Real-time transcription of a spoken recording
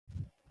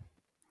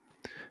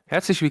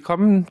Herzlich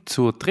willkommen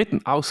zur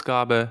dritten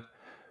Ausgabe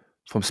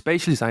vom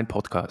Spatial Design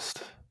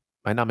Podcast.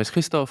 Mein Name ist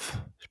Christoph,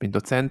 ich bin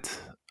Dozent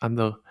an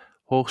der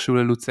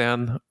Hochschule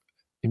Luzern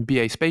im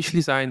BA Spatial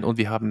Design und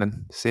wir haben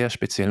einen sehr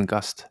speziellen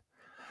Gast.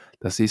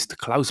 Das ist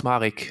Klaus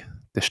Marek,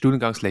 der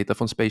Studiengangsleiter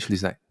von Spatial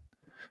Design.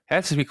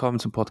 Herzlich willkommen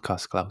zum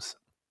Podcast, Klaus.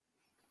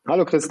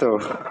 Hallo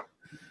Christoph.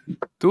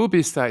 Du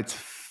bist seit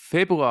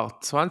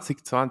Februar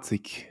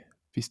 2020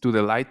 bist du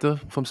der Leiter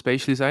vom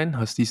Spatial Design,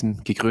 hast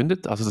diesen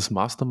gegründet, also das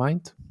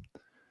Mastermind.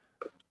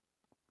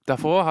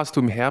 Davor hast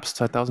du im Herbst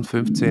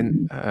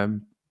 2015,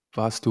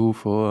 warst du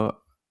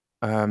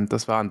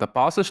das war an der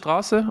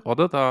Baselstraße,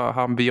 oder? Da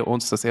haben wir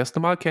uns das erste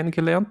Mal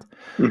kennengelernt.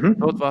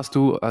 Dort warst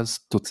du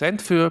als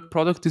Dozent für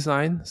Product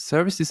Design,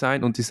 Service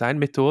Design und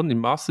Designmethoden im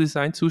Master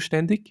Design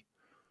zuständig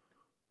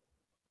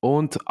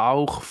und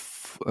auch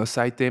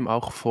seitdem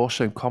auch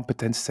Forscher im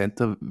Competence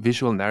Center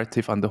Visual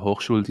Narrative an der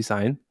Hochschule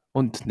Design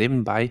und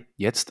nebenbei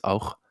jetzt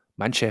auch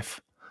mein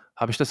Chef.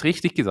 Habe ich das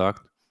richtig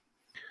gesagt?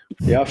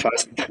 Ja,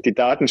 fast. Die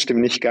Daten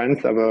stimmen nicht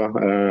ganz,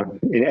 aber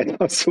in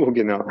etwa so,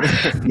 genau.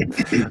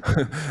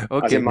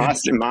 Okay.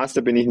 Also im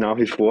Master bin ich nach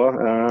wie vor,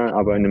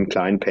 aber in einem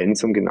kleinen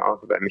Pensum, genau,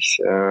 weil mich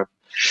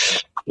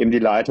eben die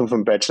Leitung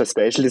vom Bachelor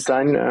Spatial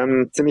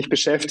Design ziemlich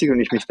beschäftigt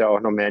und ich mich da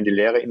auch noch mehr in die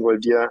Lehre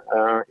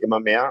involviere, immer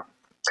mehr.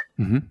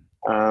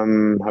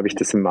 Habe ich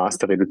das im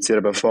Master reduziert.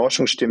 Aber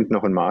Forschung stimmt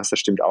noch und Master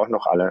stimmt auch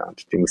noch,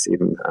 allerdings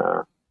eben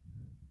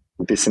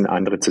ein bisschen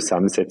andere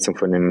Zusammensetzung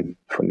von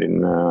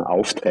den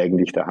Aufträgen,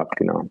 die ich da habe,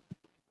 genau.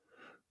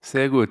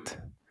 Sehr gut.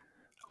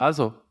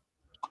 Also,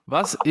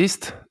 was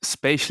ist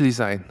Spatial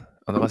Design?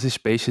 Oder was ist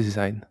Spatial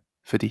Design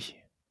für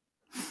dich?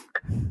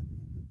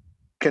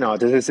 Genau,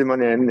 das ist immer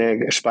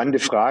eine spannende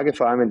Frage,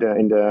 vor allem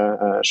in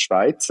der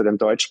Schweiz oder im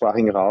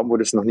deutschsprachigen Raum, wo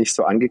das noch nicht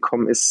so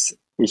angekommen ist.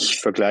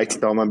 Ich vergleiche es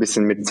da auch mal ein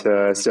bisschen mit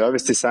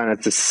Service Design,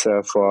 als das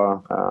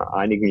vor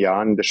einigen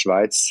Jahren in der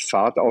Schweiz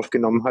Fahrt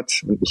aufgenommen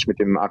hat und ich mit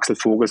dem Axel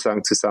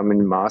Vogelsang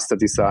zusammen im Master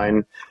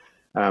Design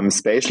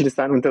Spatial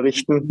Design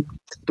unterrichten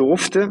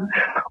durfte.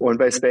 Und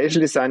bei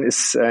Spatial Design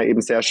ist eben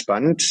sehr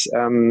spannend,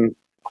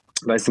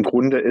 weil es im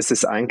Grunde ist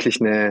es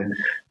eigentlich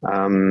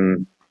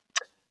ein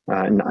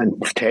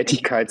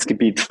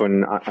Tätigkeitsgebiet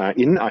von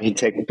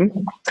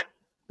Innenarchitekten.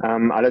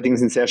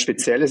 Allerdings ein sehr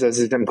spezielles, also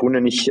es ist im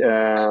Grunde nicht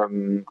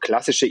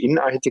klassische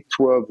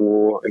Innenarchitektur,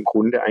 wo im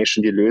Grunde eigentlich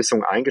schon die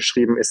Lösung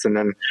eingeschrieben ist,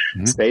 sondern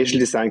Spatial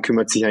Design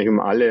kümmert sich eigentlich um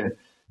alle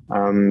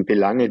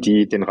Belange,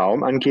 die den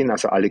Raum angehen,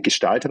 also alle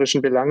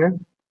gestalterischen Belange.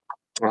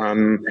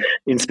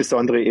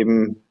 Insbesondere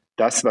eben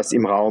das, was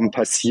im Raum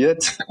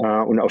passiert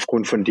und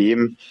aufgrund von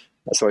dem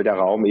soll der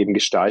Raum eben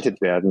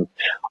gestaltet werden.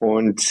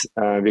 Und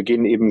wir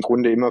gehen eben im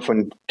Grunde immer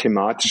von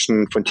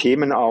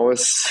Themen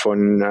aus,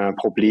 von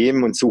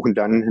Problemen und suchen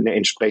dann eine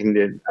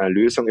entsprechende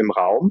Lösung im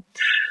Raum.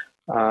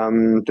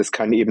 Das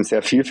kann eben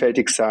sehr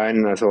vielfältig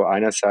sein. Also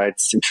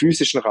einerseits im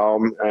physischen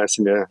Raum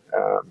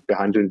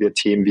behandeln wir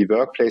Themen wie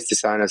Workplace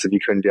Design, also wie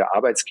können wir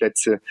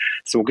Arbeitsplätze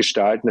so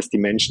gestalten, dass die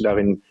Menschen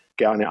darin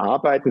gerne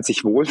arbeiten,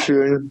 sich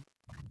wohlfühlen,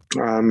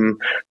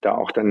 da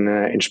auch dann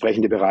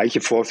entsprechende Bereiche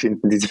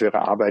vorfinden, die sie für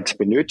ihre Arbeit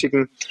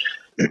benötigen.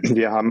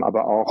 Wir haben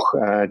aber auch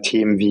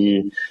Themen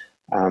wie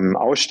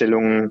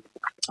Ausstellungen,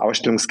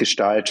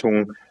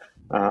 Ausstellungsgestaltung,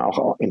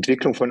 auch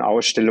Entwicklung von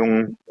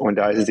Ausstellungen. Und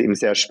da ist es eben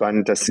sehr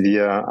spannend, dass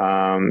wir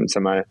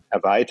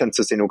erweitern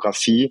zur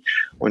Szenografie,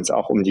 uns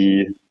auch um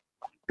die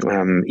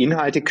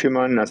Inhalte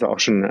kümmern, also auch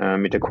schon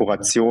mit der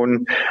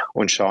Kuration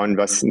und schauen,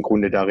 was im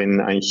Grunde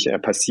darin eigentlich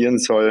passieren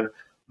soll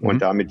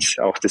und damit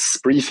auch das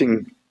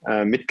Briefing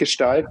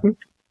mitgestalten.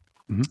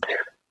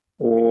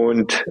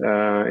 Und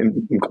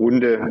im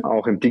Grunde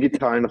auch im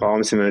digitalen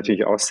Raum sind wir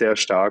natürlich auch sehr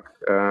stark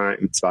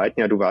im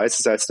zweiten Jahr. Du weißt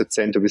es als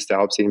Dozent, du bist ja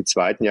hauptsächlich im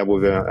zweiten Jahr,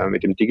 wo wir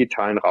mit dem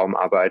digitalen Raum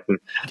arbeiten.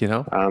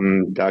 Genau.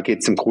 Da geht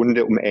es im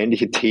Grunde um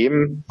ähnliche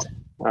Themen,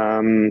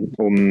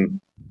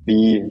 um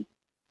wie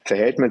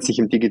verhält man sich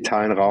im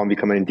digitalen Raum, wie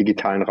kann man den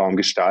digitalen Raum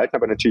gestalten,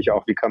 aber natürlich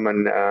auch, wie kann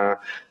man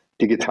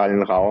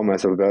digitalen Raum,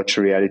 also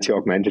Virtual Reality,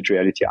 Augmented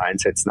Reality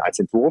einsetzen als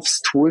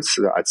Entwurfstools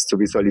oder als zur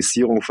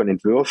Visualisierung von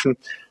Entwürfen,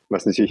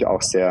 was natürlich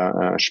auch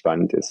sehr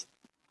spannend ist.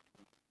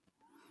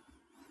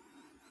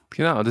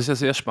 Genau, das ist ja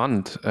sehr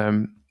spannend.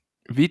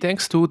 Wie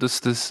denkst du, dass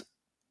das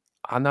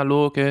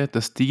Analoge,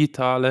 das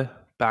Digitale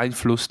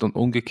beeinflusst und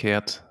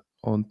umgekehrt?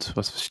 Und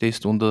was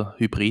verstehst du unter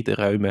hybride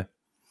Räume?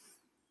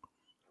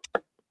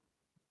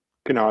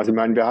 Genau, also ich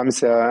meine, wir haben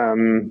es ja,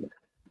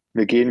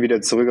 wir gehen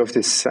wieder zurück auf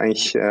das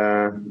eigentlich,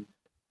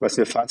 was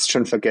wir fast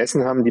schon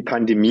vergessen haben, die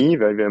Pandemie,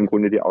 weil wir im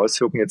Grunde die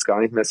Auswirkungen jetzt gar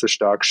nicht mehr so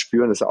stark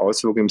spüren. Also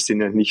Auswirkungen im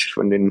Sinne nicht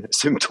von den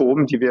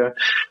Symptomen, die wir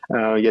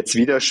jetzt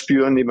wieder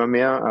spüren, immer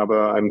mehr,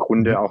 aber im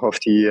Grunde auch auf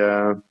die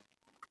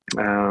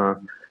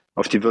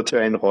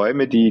virtuellen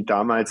Räume, die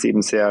damals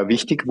eben sehr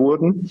wichtig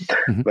wurden,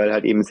 weil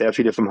halt eben sehr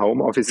viele vom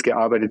Homeoffice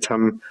gearbeitet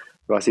haben,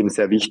 war es eben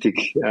sehr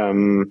wichtig,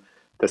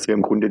 dass wir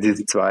im Grunde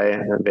diese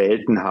zwei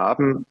Welten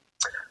haben.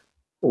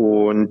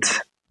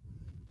 Und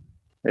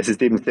es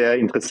ist eben sehr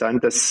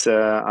interessant, dass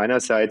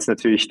einerseits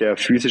natürlich der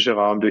physische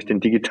Raum durch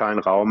den digitalen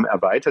Raum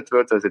erweitert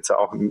wird, also jetzt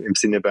auch im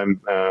Sinne beim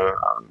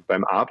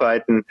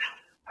Arbeiten,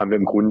 haben wir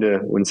im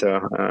Grunde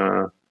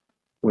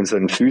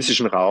unseren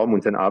physischen Raum,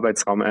 unseren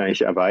Arbeitsraum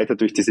eigentlich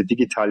erweitert durch diese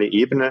digitale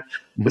Ebene.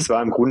 Das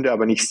war im Grunde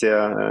aber nicht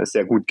sehr,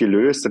 sehr gut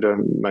gelöst, oder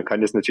man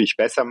kann das natürlich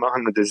besser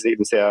machen, und das ist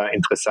eben sehr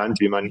interessant,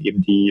 wie man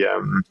eben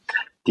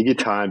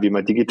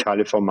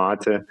digitale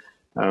Formate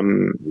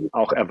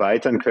auch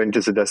erweitern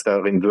könnte, sodass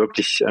darin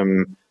wirklich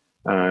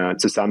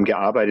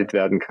zusammengearbeitet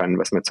werden kann,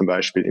 was man zum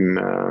Beispiel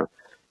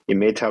im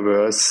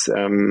Metaverse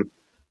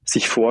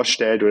sich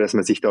vorstellt, oder dass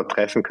man sich dort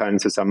treffen kann,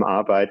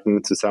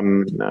 zusammenarbeiten,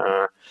 zusammen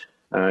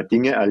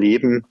Dinge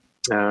erleben.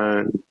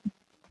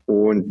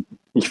 Und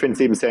ich finde es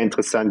eben sehr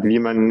interessant, wie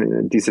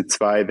man diese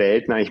zwei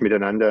Welten eigentlich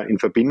miteinander in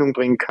Verbindung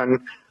bringen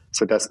kann,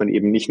 sodass man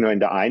eben nicht nur in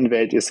der einen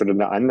Welt ist oder in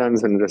der anderen,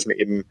 sondern dass man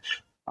eben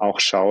auch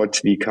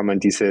schaut, wie kann man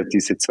diese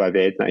zwei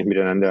Welten eigentlich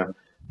miteinander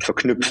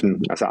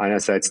verknüpfen. Also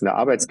einerseits in der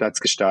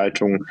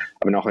Arbeitsplatzgestaltung,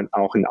 aber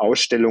auch in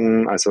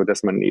Ausstellungen, also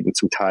dass man eben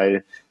zum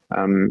Teil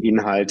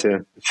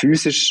Inhalte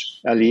physisch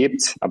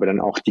erlebt, aber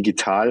dann auch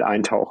digital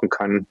eintauchen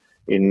kann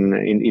in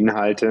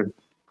Inhalte,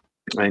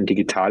 in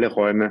digitale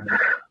Räume.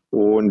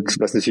 Und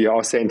was natürlich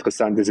auch sehr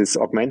interessant ist, ist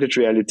Augmented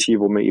Reality,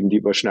 wo man eben die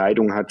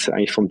Überschneidung hat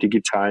eigentlich von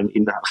digitalen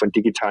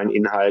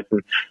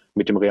Inhalten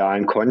mit dem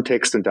realen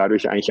Kontext und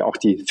dadurch eigentlich auch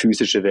die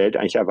physische Welt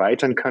eigentlich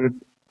erweitern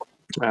kann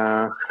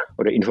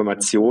oder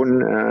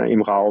Informationen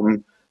im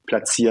Raum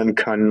platzieren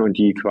kann und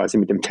die quasi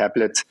mit dem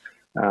Tablet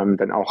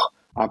dann auch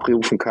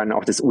abrufen kann,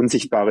 auch das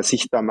Unsichtbare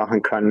sichtbar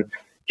machen kann.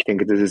 Ich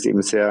denke, das ist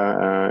eben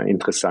sehr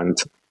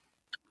interessant.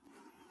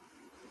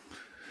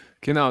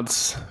 Genau,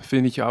 das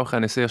finde ich auch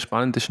eine sehr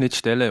spannende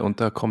Schnittstelle, und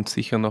da kommt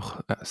sicher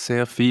noch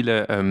sehr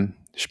viele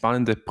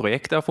spannende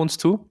Projekte auf uns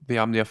zu.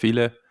 Wir haben ja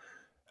viele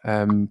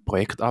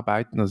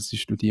Projektarbeiten, also die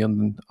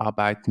Studierenden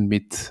arbeiten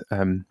mit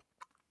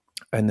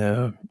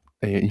einer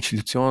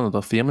Institution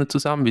oder Firmen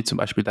zusammen, wie zum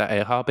Beispiel der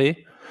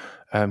RHB.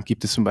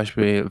 Gibt es zum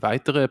Beispiel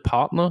weitere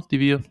Partner,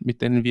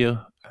 mit denen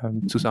wir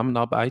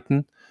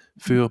zusammenarbeiten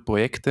für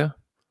Projekte?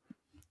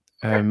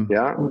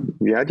 Ja,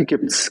 die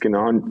gibt's,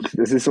 genau. Und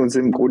das ist uns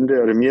im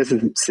Grunde, oder mir ist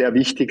es sehr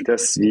wichtig,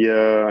 dass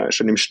wir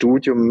schon im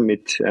Studium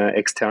mit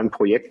externen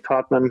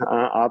Projektpartnern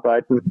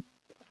arbeiten,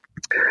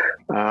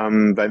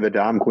 weil wir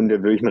da im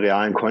Grunde wirklich einen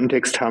realen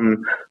Kontext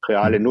haben,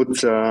 reale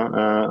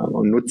Nutzer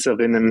und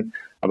Nutzerinnen,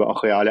 aber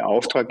auch reale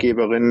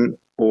Auftraggeberinnen.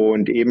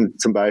 Und eben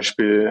zum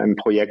Beispiel im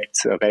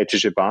Projekt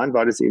Rätische Bahn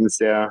war das eben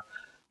sehr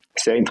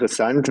sehr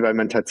interessant, weil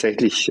man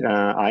tatsächlich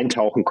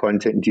eintauchen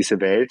konnte in diese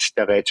Welt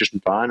der Rätischen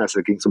Bahn.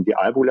 Also ging es um die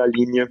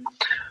Albula-Linie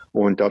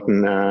und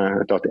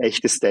dort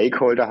echte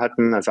Stakeholder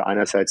hatten. Also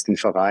einerseits den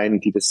Verein,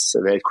 die das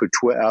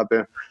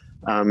Weltkulturerbe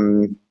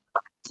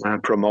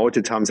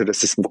promoted haben,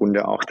 sodass es im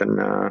Grunde auch dann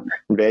ein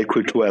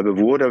Weltkulturerbe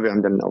wurde. Wir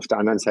haben dann auf der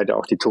anderen Seite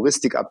auch die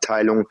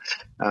Touristikabteilung,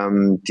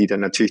 die dann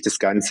natürlich das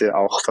Ganze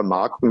auch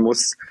vermarkten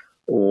muss.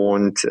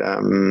 Und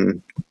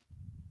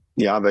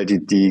ja, weil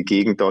die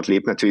Gegend dort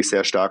lebt natürlich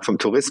sehr stark vom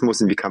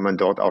Tourismus, und wie kann man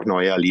dort auch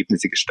neue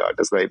Erlebnisse gestalten.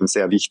 Das war eben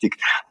sehr wichtig.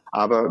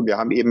 Aber wir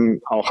haben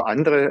eben auch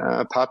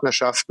andere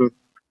Partnerschaften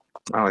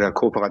oder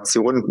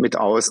Kooperationen mit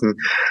außen.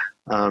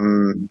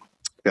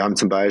 Wir haben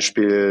zum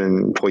Beispiel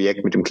ein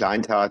Projekt mit dem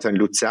Kleintheater in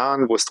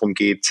Luzern, wo es darum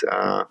geht,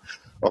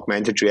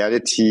 Augmented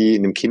Reality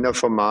in einem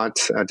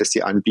Kinderformat, das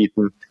sie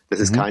anbieten. Das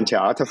ist kein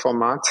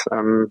Theaterformat,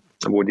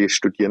 wo die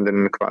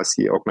Studierenden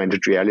quasi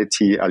Augmented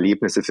Reality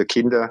Erlebnisse für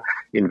Kinder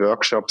in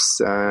Workshops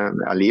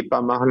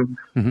erlebbar machen.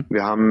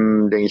 Wir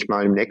haben, denke ich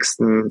mal, im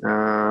nächsten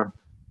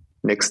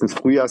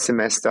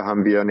Frühjahrssemester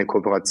haben wir eine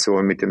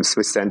Kooperation mit dem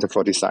Swiss Center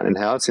for Design and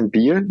Health in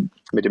Biel,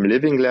 mit dem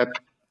Living Lab,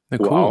 ja,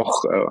 cool.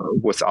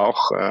 Wo es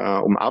auch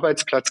um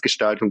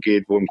Arbeitsplatzgestaltung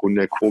geht, wo im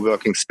Grunde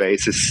Coworking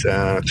Spaces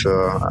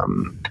für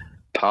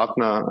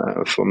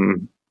Partner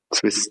vom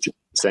Swiss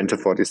Center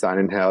for Design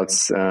and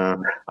Health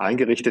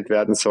eingerichtet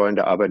werden sollen.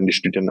 Da arbeiten die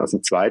Studierenden aus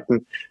dem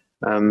zweiten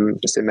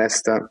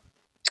Semester.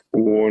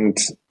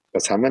 Und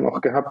was haben wir noch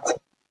gehabt?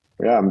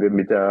 Ja, haben wir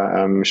mit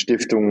der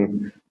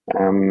Stiftung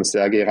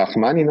Sergei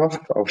Rachmaninow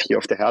hier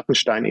auf der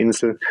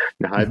Hertensteininsel,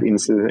 eine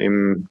Halbinsel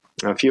im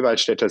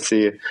Vierwaldstätter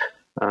See,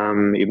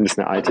 eben das ist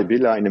eine alte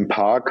Villa in einem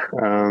Park,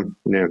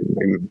 eine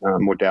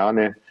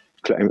moderne,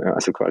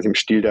 also quasi im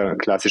Stil der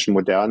klassischen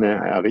Moderne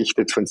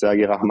errichtet von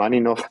Sergei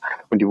Rachmaninow,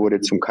 und die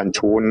wurde zum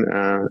Kanton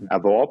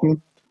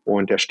erworben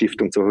und der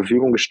Stiftung zur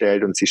Verfügung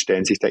gestellt, und sie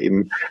stellen sich da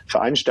eben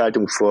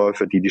Veranstaltungen vor,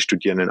 für die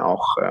Studierenden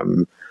auch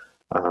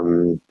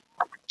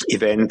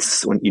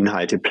Events und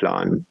Inhalte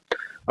planen.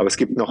 Aber es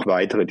gibt noch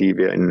weitere, die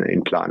wir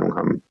in Planung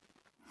haben.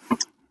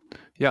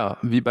 Ja,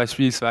 wie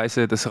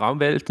beispielsweise das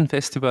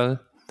Raumweltenfestival,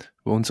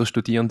 wo unsere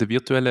Studierende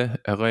virtuelle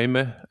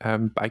Räume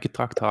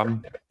beigetragen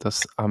haben,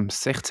 das am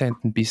 16.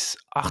 bis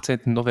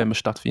 18. November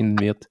stattfinden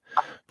wird,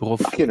 worauf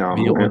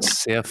wir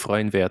uns sehr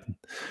freuen werden.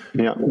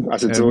 Ja,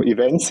 also so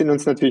Events sind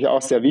uns natürlich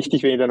auch sehr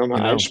wichtig, wenn ich da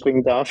nochmal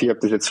einspringen darf. Ich habe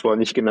das jetzt vorher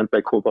nicht genannt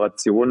bei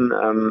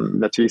Kooperationen.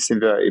 Natürlich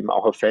sind wir eben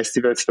auch auf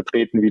Festivals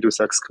vertreten, wie du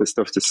sagst,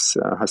 Christoph, das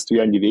hast du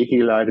ja in die Wege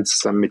geleitet,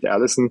 zusammen mit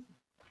Alison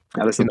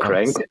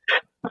Crank,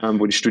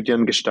 wo die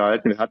Studierenden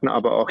gestalten. Wir hatten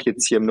aber auch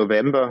jetzt hier im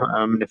November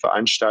eine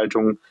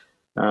Veranstaltung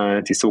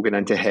die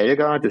sogenannte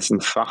Helga, das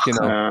ist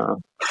eine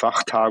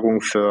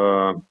Fachtagung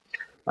für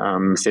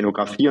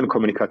Szenografie und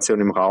Kommunikation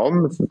im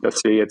Raum,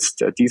 das wir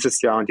jetzt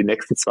dieses Jahr und die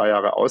nächsten 2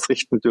 Jahre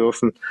ausrichten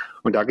dürfen.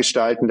 Und da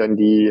gestalten dann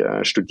die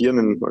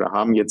Studierenden oder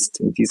haben jetzt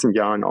in diesem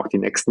Jahr und auch die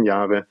nächsten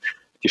Jahre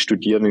die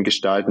Studierenden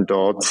gestalten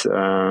dort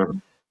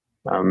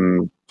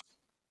im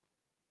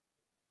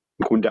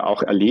Grunde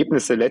auch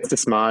Erlebnisse.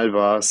 Letztes Mal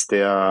war es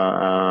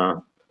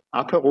der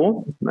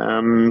Apero. Sie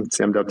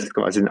haben dort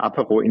quasi ein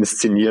Apero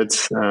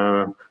inszeniert,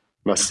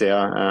 was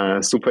sehr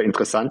super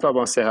interessant war,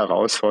 aber auch sehr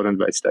herausfordernd,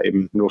 weil sie da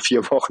eben nur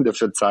 4 Wochen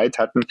dafür Zeit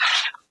hatten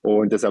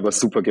und das aber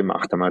super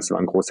gemacht haben. Also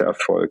war ein großer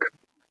Erfolg.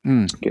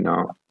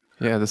 Genau.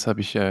 Ja, das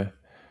habe ich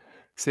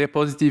sehr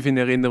positiv in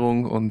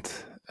Erinnerung und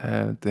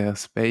der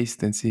Space,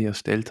 den Sie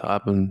erstellt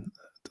haben,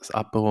 das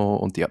Apero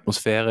und die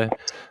Atmosphäre,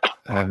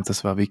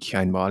 das war wirklich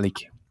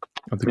einmalig.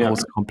 Also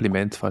großes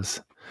Kompliment,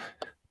 falls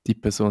die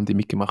Personen, die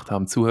mitgemacht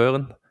haben,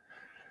 zuhören.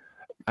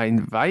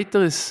 Ein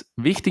weiteres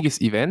wichtiges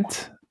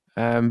Event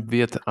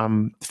wird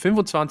am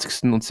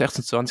 25. und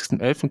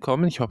 26.11.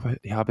 kommen. Ich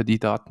habe die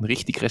Daten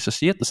richtig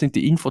recherchiert. Das sind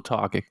die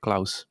Infotage,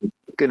 Klaus.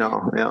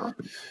 Genau, ja.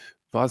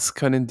 Was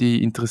können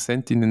die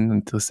Interessentinnen und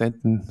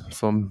Interessenten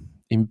vom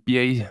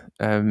MBA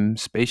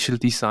Spatial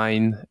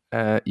Design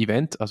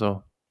Event,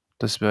 also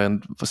das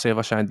werden sehr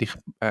wahrscheinlich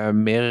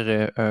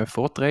mehrere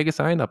Vorträge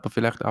sein, aber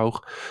vielleicht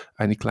auch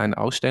eine kleine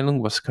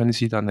Ausstellung. Was können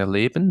Sie dann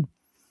erleben?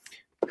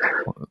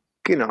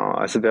 Genau,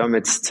 also wir haben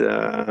jetzt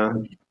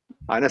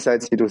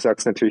einerseits, wie du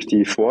sagst, natürlich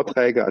die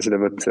Vorträge, also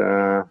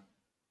da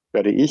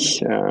werde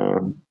ich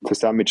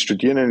zusammen mit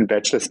Studierenden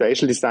Bachelor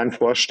Spatial Design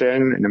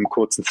vorstellen in einem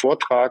kurzen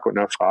Vortrag und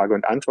einer Frage-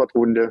 und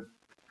Antwortrunde.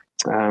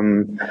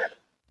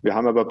 Wir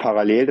haben aber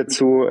parallel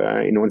dazu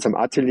in unserem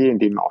Atelier, in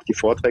dem auch die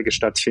Vorträge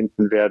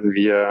stattfinden, werden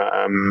wir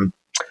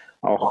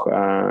auch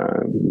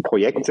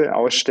Projekte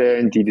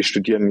ausstellen, die die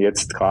Studierenden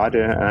jetzt gerade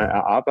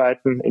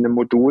erarbeiten in einem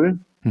Modul.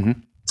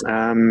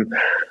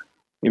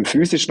 Im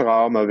physischen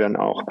Raum, aber wir werden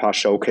auch ein paar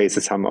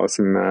Showcases haben aus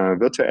dem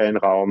virtuellen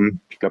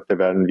Raum. Ich glaube, da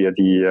werden wir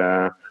die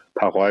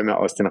paar Räume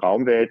aus den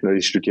Raumwelten oder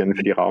die Studierenden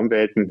für die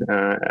Raumwelten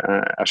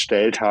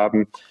erstellt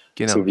haben,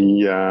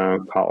 sowie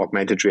ein paar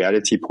Augmented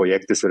Reality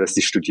Projekte, sodass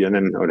die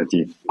Studierenden oder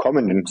die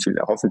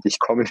hoffentlich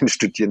kommenden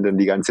Studierenden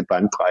die ganze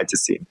Bandbreite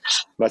sehen.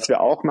 Was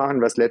wir auch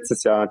machen, was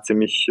letztes Jahr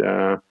ziemlich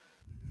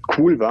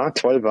toll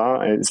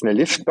war, ist eine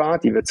Liftbar,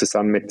 die wir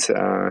zusammen mit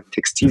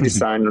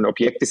Textildesign und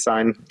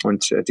Objektdesign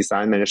und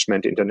Design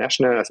Management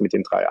International, also mit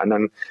den 3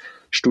 anderen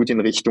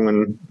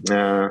Studienrichtungen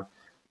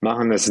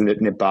machen. Das ist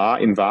eine Bar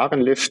im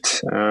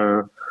Warenlift,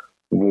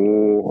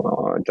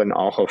 wo dann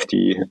auch auf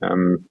die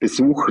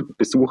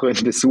Besucherinnen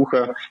und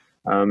Besucher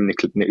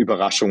eine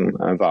Überraschung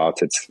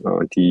wartet,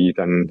 die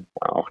dann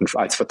auch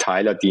als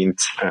Verteiler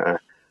dient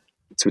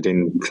zu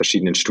den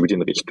verschiedenen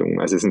Studienrichtungen.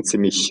 Also es ist ein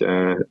ziemlich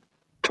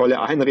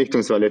tolle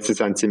Einrichtung. Es war letztes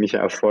Jahr ein ziemlicher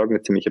Erfolg,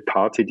 eine ziemliche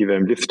Party, die wir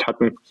im Lift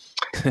hatten.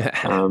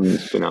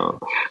 Genau.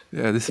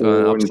 Ja, das war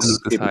ein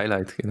absolutes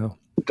Highlight, genau.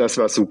 Das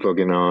war super,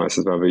 genau.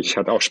 Also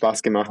hat auch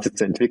Spaß gemacht, das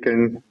zu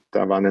entwickeln.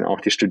 Da waren dann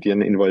auch die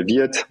Studierenden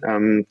involviert. Die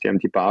haben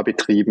die Bar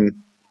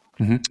betrieben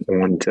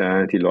und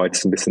die Leute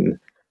so ein bisschen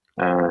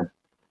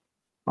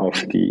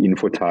auf die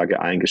Infotage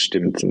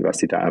eingestimmt und was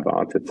sie da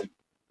erwartet.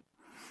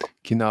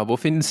 Genau, wo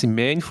finden Sie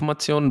mehr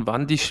Informationen,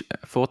 wann die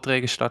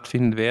Vorträge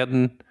stattfinden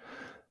werden?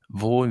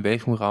 Wo, in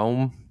welchem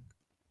Raum?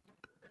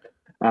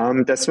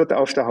 Das wird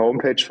auf der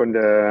Homepage von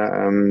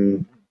der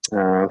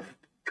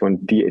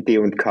von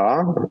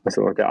D&K,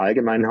 also der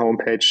allgemeinen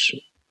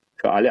Homepage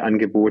für alle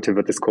Angebote,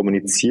 wird es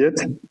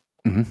kommuniziert.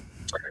 Wir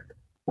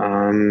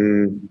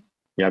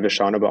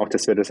schauen aber auch,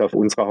 dass wir das auf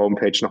unserer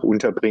Homepage noch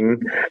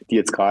unterbringen, die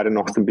jetzt gerade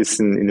noch so ein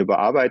bisschen in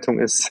Überarbeitung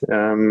ist.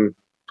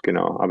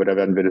 Genau, aber da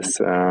werden wir das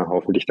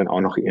hoffentlich dann auch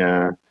noch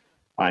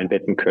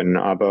einbetten können.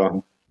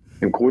 Aber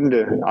im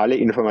Grunde alle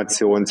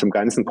Informationen zum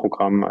ganzen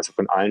Programm, also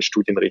von allen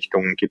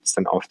Studienrichtungen, gibt es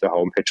dann auf der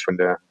Homepage vom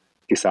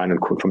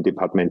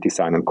Departement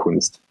Design und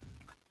Kunst.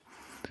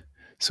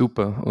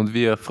 Super. Und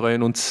wir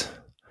freuen uns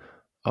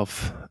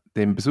auf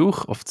den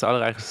Besuch, auf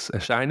zahlreiches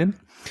Erscheinen.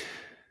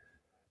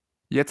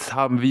 Jetzt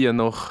haben wir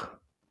noch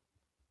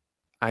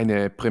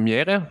eine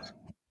Premiere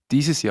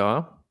dieses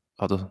Jahr,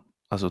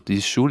 also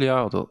dieses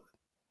Schuljahr, oder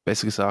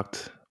besser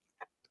gesagt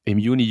im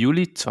Juni,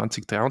 Juli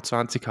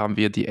 2023 haben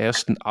wir die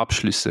ersten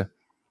Abschlüsse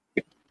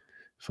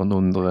von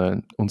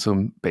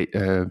unserem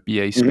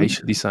BA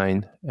Spatial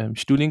Design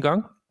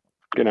Studiengang.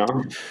 Genau.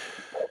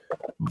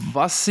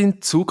 Was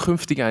sind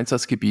zukünftige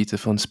Einsatzgebiete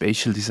von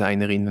Spatial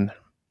Designerinnen?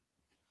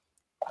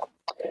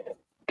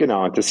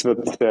 Genau, das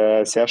wird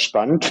sehr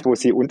spannend, wo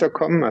sie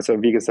unterkommen.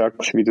 Also wie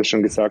gesagt, wie du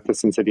schon gesagt hast,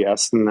 sind ja die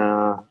ersten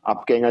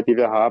Abgänger, die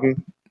wir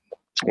haben.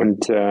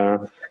 Und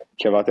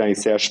ich erwarte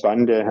eigentlich sehr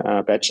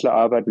spannende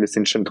Bachelorarbeiten. Wir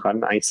sind schon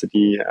dran, eigentlich so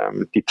die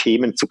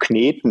Themen zu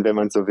kneten, wenn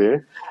man so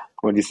will.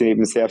 Und die sind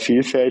eben sehr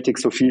vielfältig,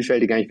 so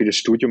vielfältig eigentlich wie das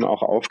Studium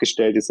auch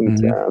aufgestellt ist und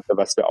für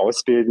was wir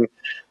ausbilden.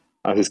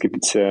 Also es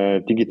gibt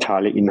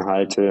digitale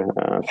Inhalte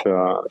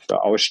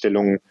für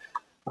Ausstellungen,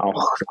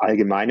 auch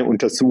allgemeine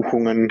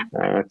Untersuchungen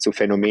zu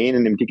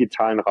Phänomenen im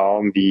digitalen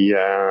Raum wie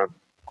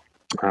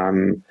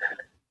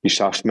Wie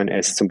schafft man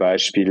es zum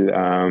Beispiel,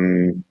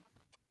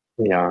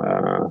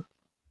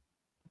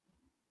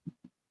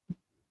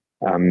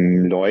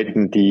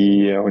 Leuten,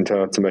 die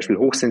unter zum Beispiel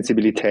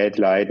Hochsensibilität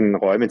leiden,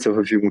 Räume zur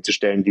Verfügung zu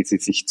stellen, die sie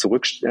sich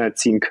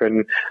zurückziehen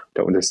können.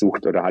 Da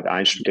untersucht oder hat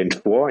ein Student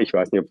vor, ich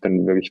weiß nicht, ob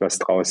dann wirklich was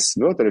draus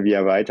wird oder wie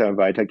er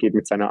weitergeht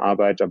mit seiner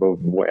Arbeit, aber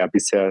wo er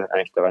bisher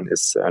eigentlich daran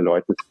ist,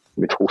 Leuten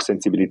mit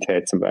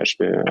Hochsensibilität zum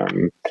Beispiel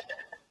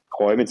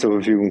Räume zur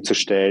Verfügung zu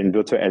stellen,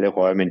 virtuelle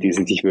Räume, in die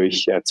sie sich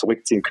wirklich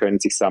zurückziehen können,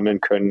 sich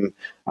sammeln können,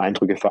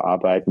 Eindrücke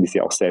verarbeiten, die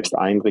sie auch selbst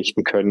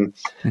einrichten können.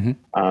 Wir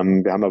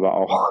haben aber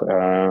auch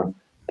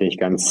denke ich,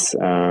 ganz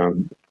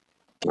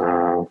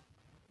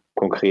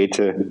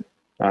konkrete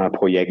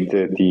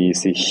Projekte, die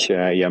sich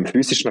eher im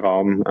physischen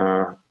Raum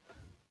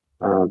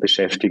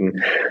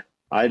beschäftigen.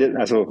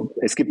 Also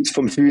es gibt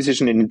vom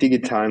physischen in den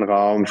digitalen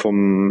Raum,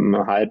 vom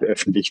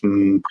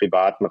halböffentlichen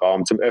privaten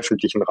Raum zum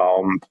öffentlichen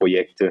Raum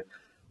Projekte.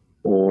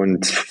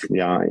 Und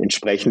ja,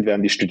 entsprechend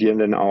werden die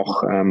Studierenden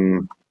auch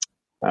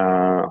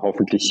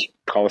hoffentlich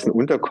draußen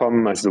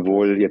unterkommen, also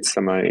sowohl jetzt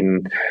einmal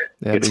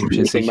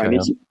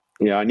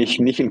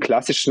nicht in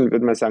klassischen,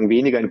 würde man sagen,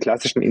 weniger in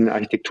klassischen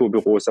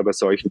Innenarchitekturbüros, aber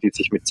solchen, die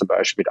sich zum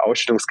Beispiel mit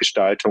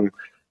Ausstellungsgestaltung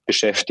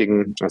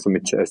beschäftigen, also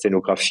mit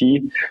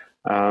Szenografie.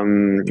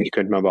 Ich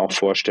könnte mir aber auch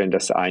vorstellen,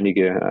 dass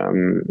einige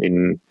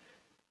in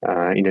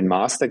den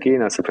Master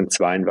gehen, also von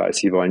zweien, weil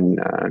sie wollen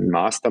einen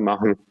Master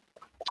machen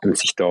und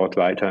sich dort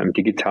weiter im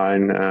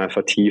Digitalen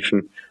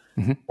vertiefen.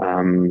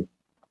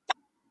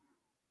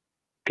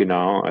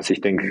 Genau, also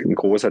ich denke, ein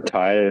großer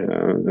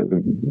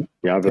Teil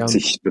wird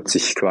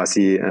sich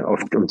quasi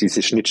um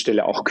diese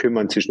Schnittstelle auch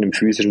kümmern zwischen dem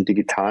physischen und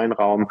digitalen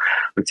Raum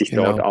und sich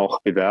dort auch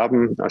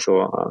bewerben.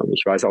 Also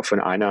ich weiß auch von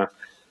einer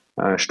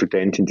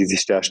Studentin, die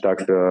sich sehr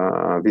stark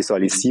für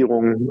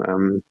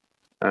Visualisierung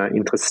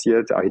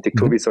interessiert,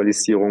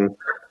 Architekturvisualisierung.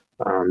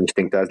 Ich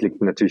denke, da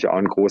liegt natürlich auch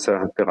ein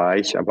großer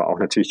Bereich, aber auch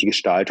natürlich die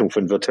Gestaltung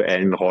von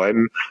virtuellen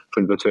Räumen,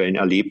 von virtuellen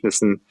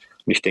Erlebnissen.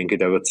 Und ich denke,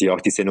 da wird sich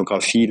auch die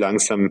Szenografie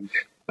langsam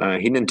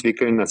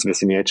hinentwickeln. Also gibt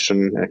es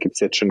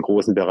jetzt schon einen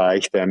großen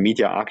Bereich der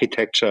Media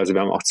Architecture. Also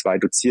wir haben auch 2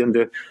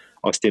 Dozierende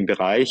aus dem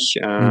Bereich,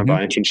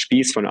 Valentin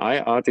Spieß von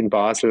iArt in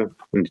Basel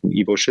und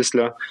Ivo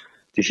Schüssler,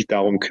 die sich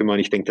darum kümmern.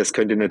 Ich denke, das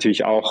könnte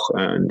natürlich auch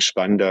ein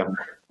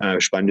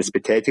spannendes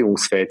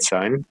Betätigungsfeld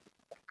sein.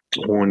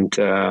 Und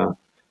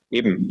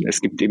es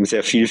gibt eben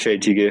sehr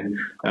vielfältige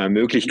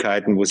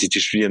Möglichkeiten, wo sich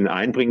die Studierenden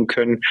einbringen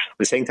können.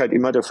 Es hängt halt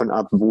immer davon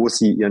ab, wo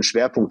sie ihren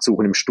Schwerpunkt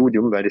suchen im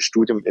Studium, weil das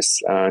Studium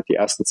ist die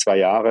ersten 2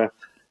 Jahre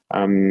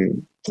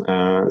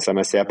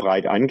sehr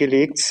breit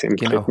angelegt. Im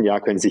 3.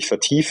 Jahr können sie sich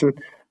vertiefen.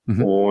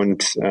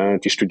 Und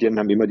die Studierenden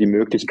haben immer die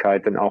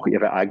Möglichkeit, dann auch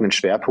ihre eigenen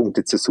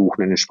Schwerpunkte zu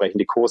suchen und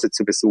entsprechende Kurse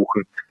zu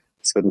besuchen.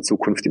 Das wird in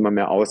Zukunft immer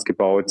mehr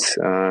ausgebaut,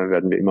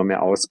 werden wir immer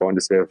mehr ausbauen,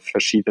 dass wir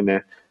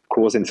verschiedene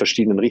Kurse in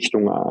verschiedenen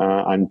Richtungen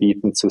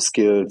anbieten zu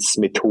Skills,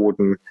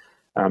 Methoden,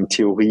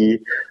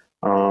 Theorie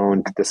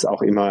und das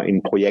auch immer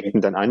in Projekten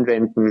dann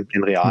anwenden,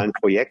 in realen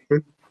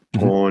Projekten.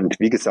 Und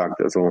wie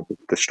gesagt, also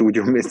das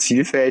Studium ist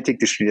vielfältig,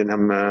 die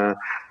Studierenden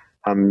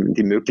haben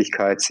die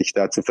Möglichkeit, sich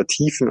da zu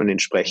vertiefen und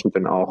entsprechend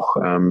dann auch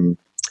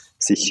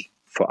sich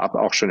vorab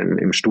auch schon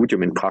im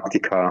Studium, in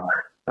Praktika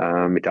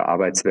mit der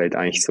Arbeitswelt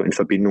eigentlich so in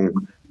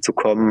Verbindung zu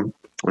kommen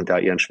und da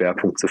ihren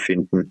Schwerpunkt zu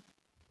finden,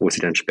 wo sie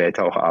dann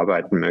später auch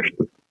arbeiten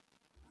möchten.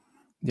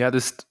 Ja,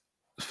 das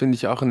finde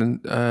ich auch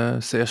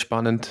sehr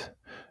spannend.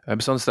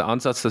 Besonders der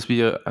Ansatz, dass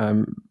wir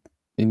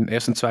in den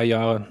ersten 2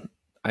 Jahren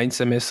ein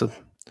Semester,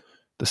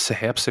 das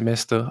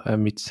Herbstsemester,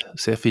 mit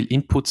sehr viel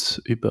Inputs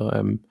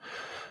über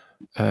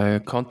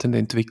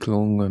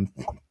Content-Entwicklung,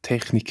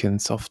 Techniken,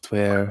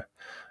 Software,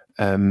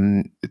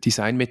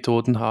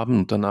 Designmethoden haben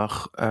und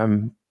danach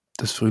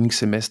das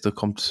Frühlingssemester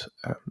kommt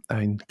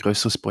ein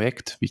größeres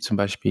Projekt, wie zum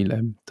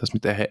Beispiel das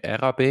mit der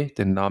RAB,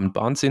 den Namen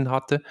Wahnsinn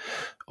hatte,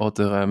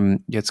 oder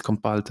jetzt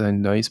kommt bald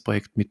ein neues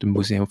Projekt mit dem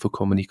Museum für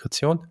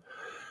Kommunikation.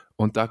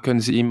 Und da können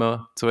Sie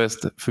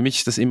für mich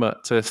ist das immer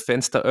zuerst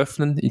Fenster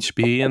öffnen,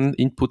 inspirieren,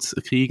 Inputs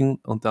kriegen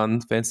und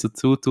dann Fenster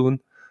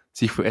zutun,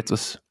 sich für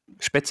etwas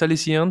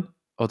spezialisieren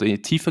oder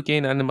tiefer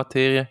gehen in eine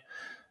Materie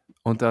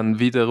und dann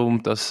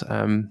wiederum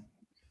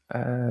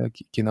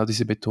genau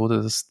diese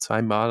Methode, das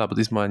 2-mal, aber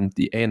diesmal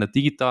eher in einem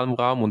digitalen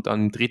Raum und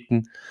dann im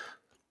 3.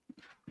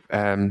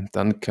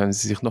 Dann können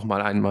Sie sich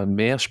nochmal einmal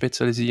mehr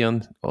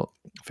spezialisieren,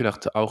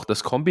 vielleicht auch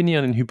das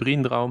kombinieren im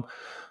hybriden Raum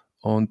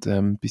und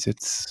bis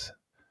jetzt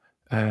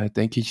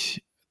denke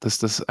ich, dass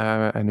das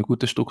eine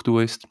gute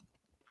Struktur ist,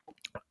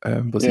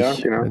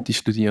 die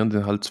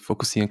Studierenden halt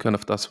fokussieren können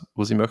auf das,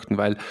 wo sie möchten,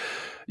 weil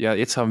ja,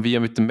 jetzt haben wir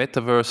mit dem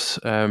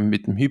Metaverse,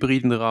 mit dem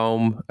hybriden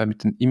Raum,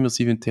 mit den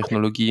immersiven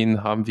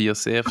Technologien haben wir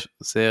sehr,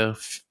 sehr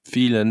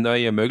viele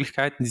neue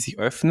Möglichkeiten, die sich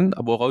öffnen,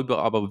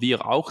 aber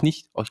wir auch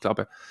nicht. Ich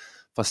glaube,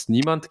 fast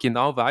niemand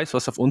genau weiß,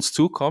 was auf uns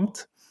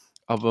zukommt,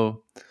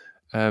 aber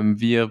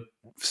wir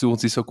versuchen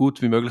sie so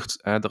gut wie möglich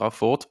darauf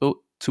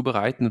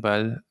vorzubereiten,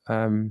 weil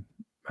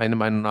meiner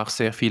Meinung nach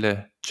sehr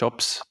viele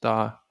Jobs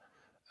da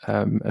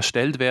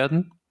erstellt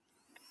werden.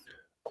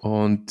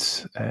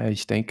 Und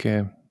ich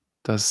denke,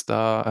 dass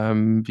da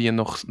wir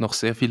noch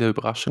sehr viele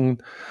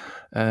Überraschungen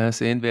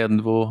sehen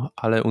werden, wo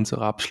alle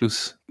unsere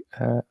Abschlüsse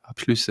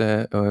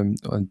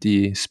und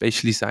die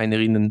Spatial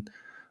Designerinnen,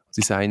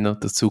 Designer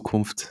der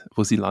Zukunft,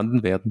 wo sie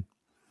landen werden.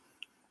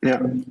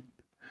 Ja.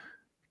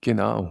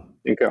 Genau.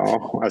 Ich denke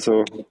auch.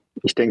 Also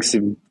ich denke,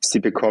 sie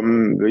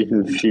bekommen wirklich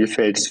ein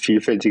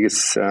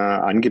vielfältiges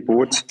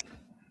Angebot,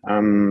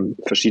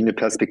 verschiedene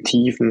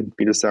Perspektiven,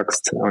 wie du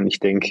sagst. Und ich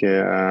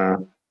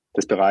denke,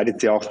 das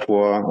bereitet sie auch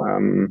vor,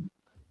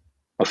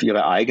 auf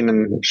ihre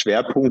eigenen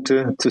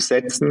Schwerpunkte zu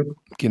setzen.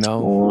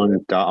 Genau.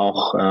 Und da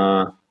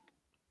auch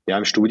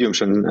im Studium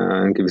schon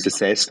ein gewisses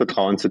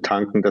Selbstvertrauen zu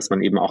tanken, dass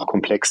man eben auch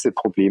komplexe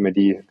Probleme,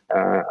 die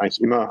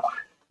eigentlich immer,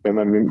 wenn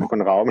wir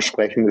von Raum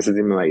sprechen, ist es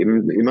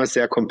immer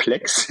sehr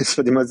komplex. Es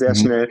wird immer sehr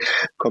schnell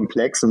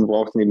komplex und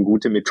braucht eben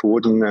gute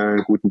Methoden,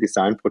 einen guten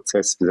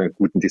Designprozess.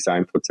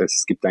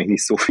 Es gibt eigentlich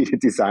nicht so viele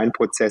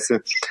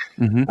Designprozesse,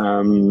 aber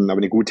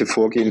eine gute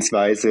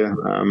Vorgehensweise,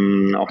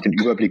 auch den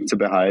Überblick zu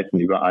behalten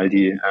über all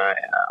die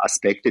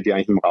Aspekte, die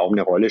eigentlich im Raum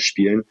eine Rolle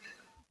spielen.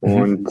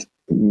 Und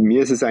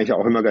mir ist es eigentlich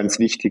auch immer ganz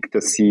wichtig,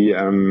 dass sie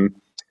eine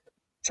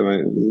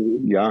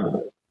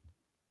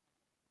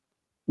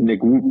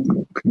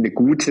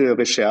gute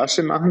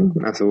Recherche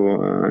machen. Also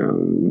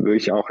würde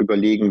ich auch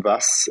überlegen,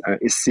 was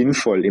ist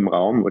sinnvoll im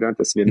Raum, oder?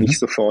 Dass wir nicht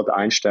sofort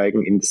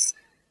einsteigen in das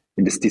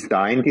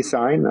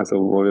Design,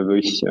 also wo wir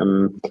wirklich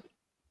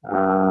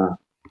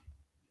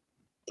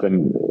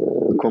dann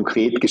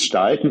konkret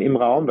gestalten im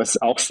Raum,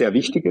 was auch sehr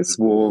wichtig ist,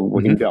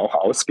 wohin wir auch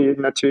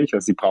ausbilden natürlich.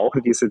 Also sie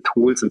brauchen diese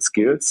Tools und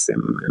Skills,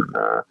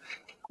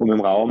 um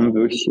im Raum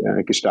wirklich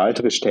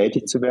gestalterisch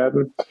tätig zu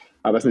werden.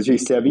 Aber was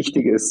natürlich sehr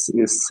wichtig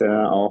ist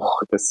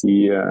auch, dass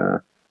sie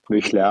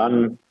wirklich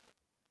lernen,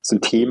 so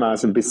ein Thema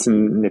so ein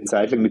bisschen eine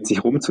Zeit lang mit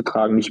sich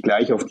rumzutragen, nicht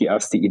gleich auf die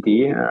erste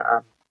Idee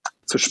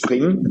zu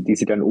springen, die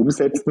sie dann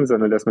umsetzen,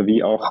 sondern dass man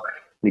wie auch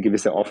eine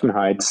gewisse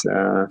Offenheit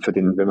für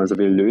den, wenn man so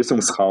will,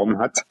 Lösungsraum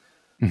hat.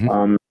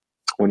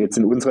 Und jetzt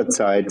in unserer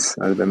Zeit,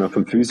 also wenn wir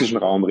vom physischen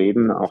Raum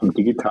reden, auch im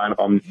digitalen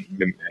Raum,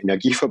 im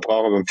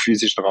Energieverbrauch, aber im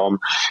physischen Raum,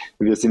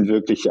 wir sind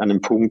wirklich an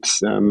einem Punkt,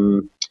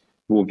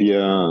 wo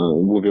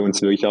wir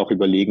uns wirklich auch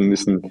überlegen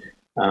müssen,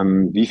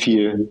 wie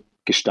viel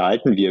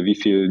gestalten wir, wie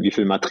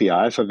viel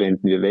Material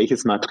verwenden wir,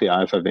 welches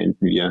Material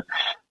verwenden wir,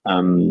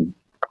 können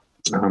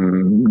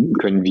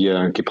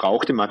wir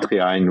gebrauchte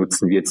Materialien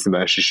nutzen, wie jetzt zum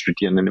Beispiel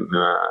Studierenden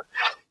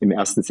im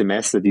ersten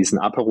Semester diesen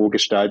Apero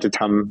gestaltet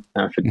haben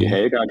für die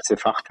Helga, diese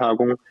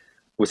Fachtagung,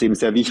 wo es eben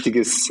sehr wichtig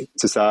ist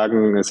zu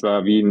sagen, es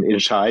war wie ein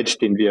Entscheid,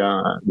 den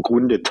wir im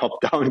Grunde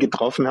top-down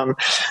getroffen haben,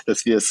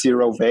 dass wir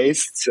Zero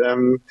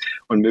Waste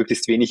und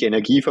möglichst wenig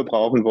Energie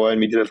verbrauchen wollen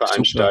mit dieser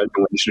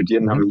Veranstaltung. Die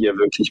Studierenden haben hier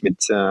wirklich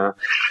mit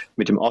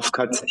dem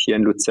Offcut hier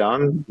in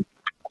Luzern,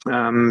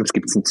 es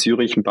gibt es in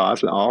Zürich, in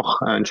Basel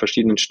auch, in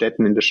verschiedenen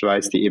Städten in der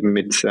Schweiz, die eben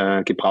mit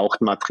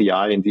gebrauchten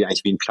Materialien, die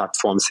eigentlich wie eine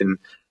Plattform sind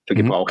für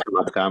gebrauchte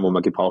Materialien, wo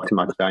man gebrauchte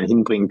Materialien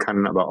hinbringen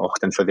kann, aber auch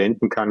dann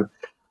verwenden kann.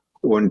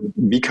 Und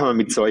wie kann man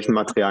mit solchen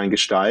Materialien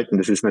gestalten?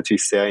 Das ist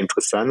natürlich sehr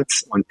interessant.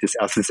 Und das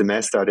erste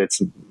Semester hat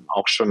jetzt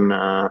auch schon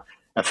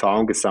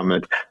Erfahrung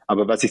gesammelt.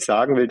 Aber was ich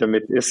sagen will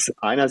damit ist,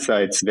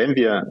 einerseits, wenn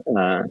wir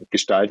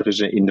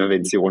gestalterische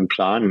Interventionen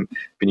planen,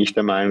 bin ich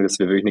der Meinung, dass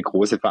wir wirklich eine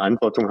große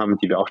Verantwortung haben,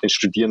 die wir auch den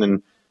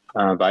Studierenden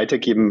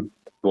weitergeben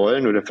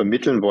wollen oder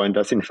vermitteln wollen,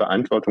 dass sie eine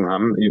Verantwortung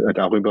haben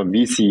darüber,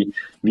 wie sie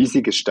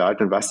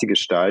gestalten und was sie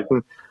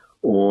gestalten.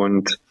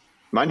 Und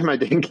manchmal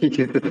denke ich,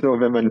 ist es so,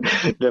 wenn man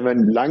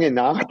lange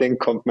nachdenkt,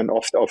 kommt man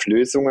oft auf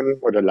Lösungen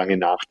oder lange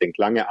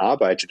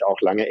arbeitet,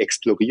 auch lange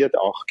exploriert,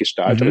 auch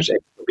gestalterisch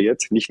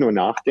exploriert, nicht nur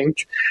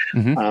nachdenkt,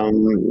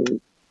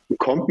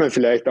 kommt man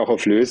vielleicht auch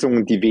auf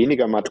Lösungen, die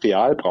weniger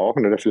Material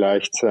brauchen oder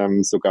vielleicht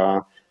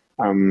sogar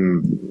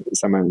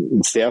sagen wir,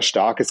 ein sehr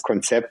starkes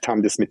Konzept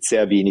haben, das mit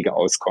sehr weniger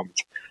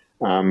auskommt.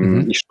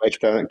 Ich spreche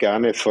da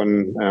gerne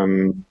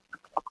vom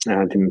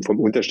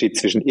Unterschied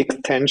zwischen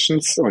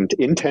Extensions und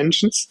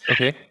Intentions.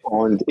 Okay.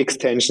 Und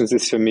Extensions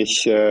ist für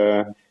mich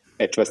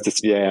etwas,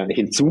 das wir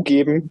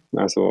hinzugeben.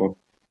 Also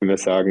wenn wir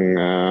sagen,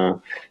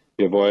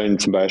 wir wollen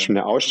zum Beispiel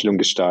eine Ausstellung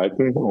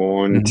gestalten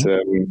und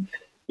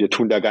wir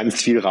tun da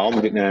ganz viel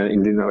Raum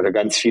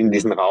ganz viel in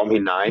diesen Raum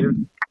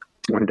hinein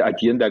und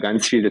addieren da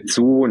ganz viel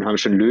dazu und haben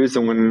schon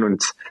Lösungen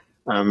und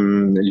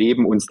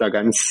leben uns da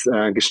ganz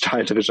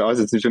gestalterisch aus.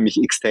 Das sind für mich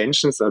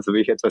Extensions, also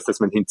wirklich etwas, das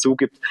man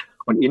hinzugibt.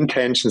 Und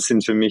Intentions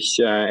sind für mich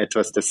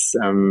etwas, das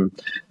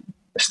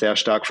sehr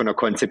stark von der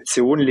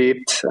Konzeption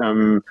lebt,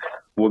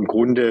 wo im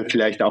Grunde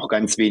vielleicht auch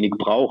ganz wenig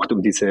braucht,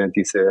 um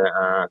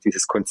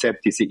dieses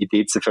Konzept, diese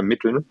Idee zu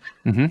vermitteln.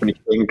 Und ich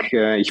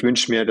denke, ich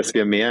wünsche mir, dass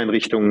wir mehr in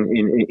Richtung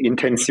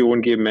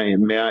Intention geben,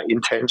 mehr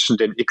Intention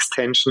denn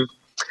Extension.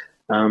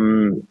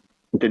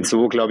 Denn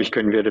so, glaube ich,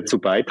 können wir dazu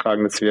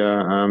beitragen, dass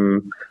wir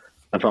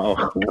einfach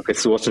auch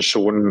Ressourcen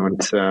schonen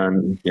und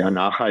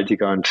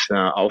nachhaltiger und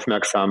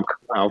aufmerksam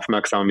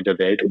mit der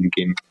Welt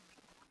umgehen.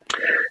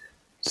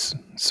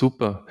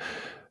 Super.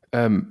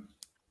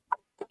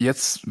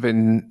 Jetzt,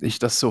 wenn ich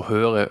das so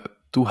höre,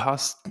 du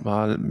hast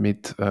mal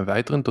mit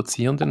weiteren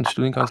Dozierenden,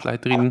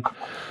 Studiengangsleiterinnen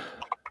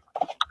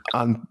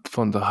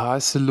von der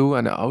HSLU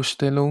eine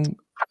Ausstellung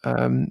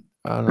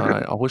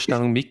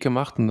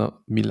mitgemacht in der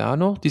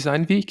Milano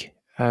Design Week.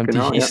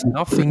 Die hieß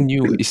Nothing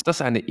New. Ist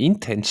das eine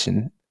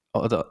Intention?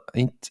 Oder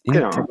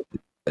Genau.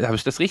 Habe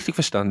ich das richtig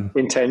verstanden?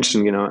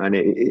 Intention, genau,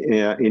 eine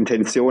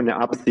Intention, eine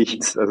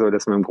Absicht, also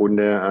dass man im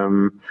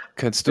Grunde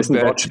Könntest ist du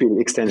ein Wortspiel,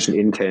 Extension,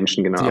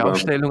 Intention, genau. Die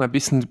Ausstellung ein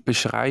bisschen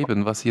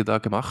beschreiben, was ihr da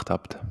gemacht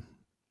habt?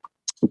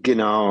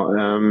 Genau,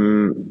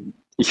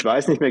 ich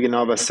weiß nicht mehr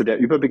genau, was so der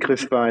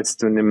Überbegriff war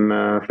jetzt von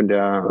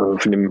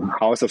dem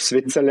House of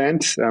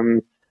Switzerland,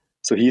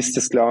 so hieß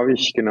es, glaube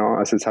ich, genau.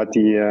 Also es hat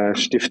die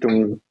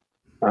Stiftung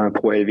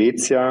Pro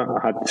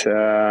Helvetia hat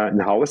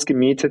ein Haus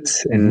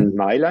gemietet in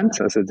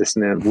Mailand. Also das ist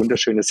ein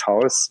wunderschönes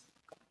Haus,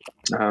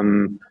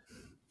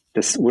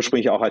 das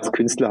ursprünglich auch als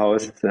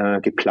Künstlerhaus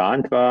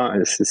geplant war.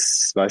 Es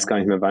ist, weiß gar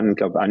nicht mehr wann, ich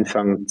glaube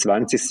Anfang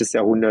 20.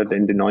 Jahrhundert,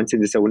 Ende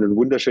 19. Jahrhundert, ein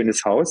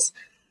wunderschönes Haus.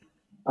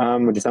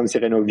 Und das haben sie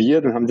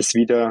renoviert und haben das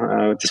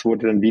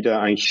wurde dann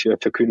wieder eigentlich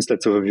für Künstler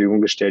zur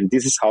Verfügung gestellt.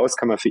 Dieses Haus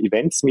kann man für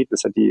Events mieten.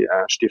 Das hat die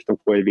Stiftung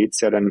Pro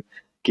Helvetia dann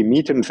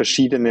gemietet und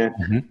verschiedene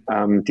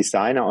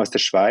Designer aus der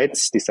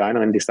Schweiz,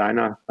 Designerinnen und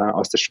Designer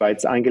aus der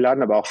Schweiz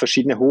eingeladen, aber auch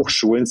verschiedene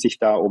Hochschulen, sich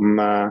da um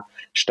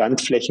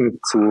Standflächen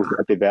zu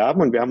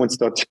bewerben. Und wir haben uns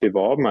dort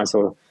beworben,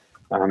 also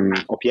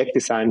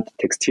Objektdesign,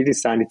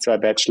 Textildesign, die 2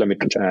 Bachelor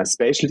mit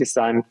Spatial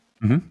Design,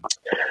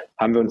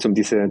 haben wir uns um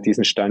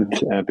diesen Stand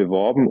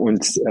beworben.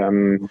 Und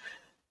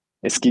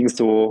es ging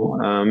so,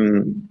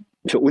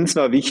 für uns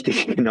war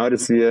wichtig, genau,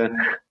 dass wir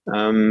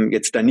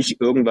jetzt da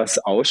nicht irgendwas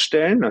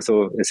ausstellen.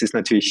 Also es ist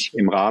natürlich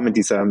im Rahmen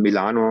dieser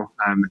Milano,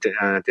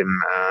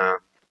 dem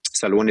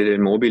Salone del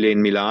Mobile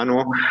in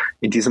Milano,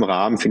 in diesem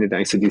Rahmen findet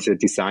eigentlich so diese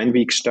Design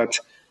Week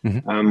statt.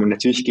 Und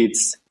natürlich geht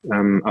es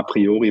a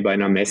priori bei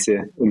einer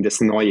Messe um das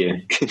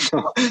Neue,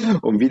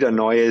 um wieder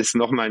Neues,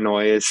 nochmal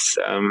Neues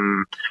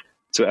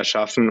zu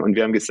erschaffen. Und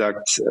wir haben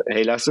gesagt,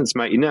 hey, lasst uns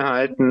mal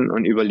innehalten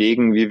und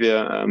überlegen, wie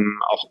wir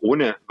auch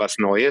ohne was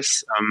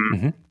Neues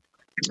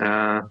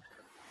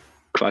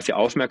quasi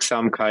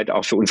Aufmerksamkeit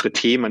auch für unsere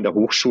Themen an der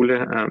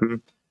Hochschule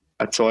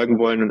erzeugen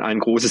wollen. Und ein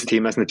großes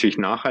Thema ist natürlich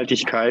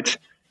Nachhaltigkeit.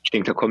 Ich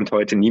denke, da kommt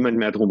heute niemand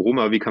mehr drum rum,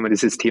 aber wie kann man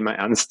dieses Thema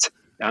ernst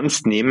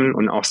nehmen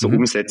und auch so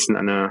umsetzen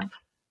an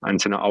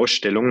so einer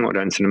Ausstellung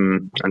oder an so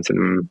einem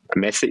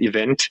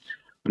Messe-Event.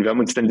 Und wir haben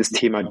uns dann das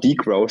Thema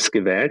Degrowth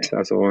gewählt.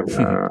 Also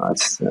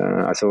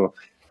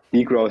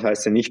Degrowth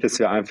heißt ja nicht, dass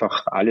wir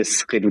einfach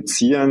alles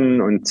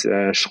reduzieren und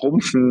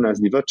schrumpfen,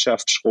 also die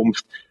Wirtschaft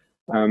schrumpft.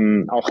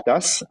 Auch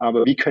das,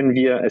 aber wie können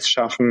wir es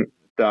schaffen,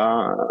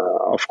 da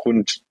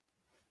aufgrund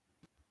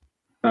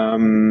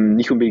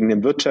nicht unbedingt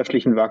einem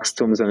wirtschaftlichen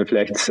Wachstum, sondern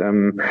vielleicht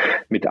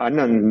mit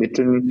anderen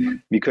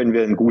Mitteln, wie können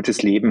wir ein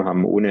gutes Leben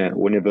haben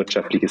ohne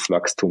wirtschaftliches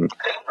Wachstum.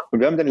 Und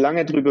wir haben dann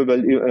lange darüber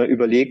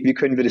überlegt, wie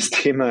können wir das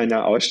Thema in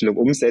der Ausstellung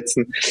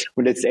umsetzen.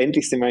 Und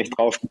letztendlich sind wir eigentlich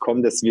drauf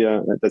gekommen, dass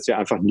wir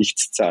einfach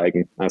nichts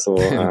zeigen. Also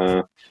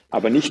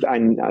aber nicht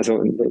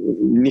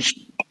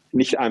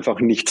einfach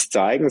nichts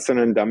zeigen,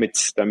 sondern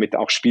damit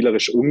auch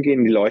spielerisch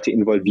umgehen, die Leute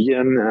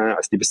involvieren,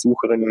 also die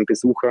Besucherinnen und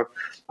Besucher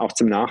auch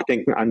zum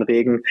Nachdenken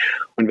anregen.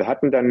 Und wir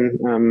hatten dann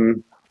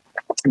ein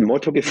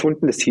Motto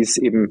gefunden, das hieß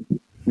eben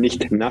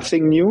nicht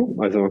Nothing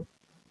New, also,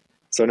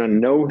 sondern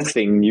No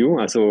Thing New.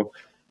 Also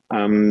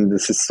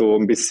das ist so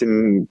ein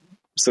bisschen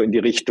so in die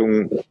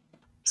Richtung,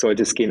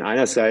 sollte es gehen.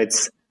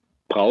 Einerseits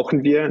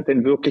brauchen wir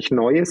denn wirklich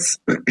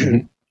Neues?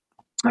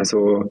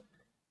 Also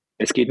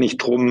es geht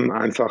nicht darum,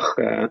 einfach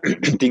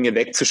Dinge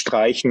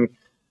wegzustreichen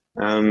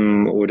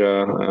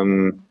oder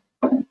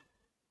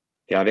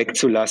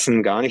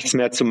wegzulassen, gar nichts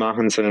mehr zu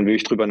machen, sondern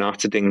wirklich drüber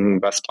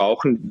nachzudenken, was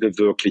brauchen wir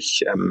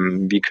wirklich,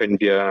 wie können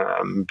wir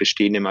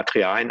bestehende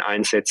Materialien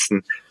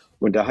einsetzen.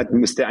 Und da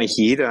müsste eigentlich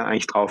jeder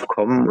drauf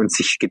kommen und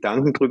sich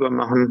Gedanken drüber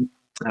machen.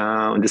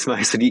 Und das war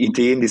so die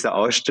Idee in dieser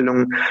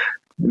Ausstellung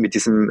mit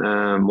diesem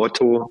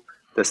Motto,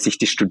 dass sich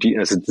die Studierenden,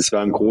 also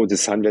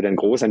das haben wir dann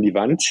groß an die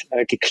Wand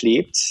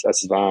geklebt.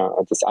 Also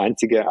war das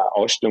einzige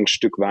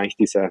Ausstellungsstück war eigentlich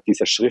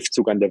dieser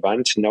Schriftzug an der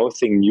Wand,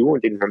 Nothing New,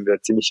 und den haben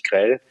wir ziemlich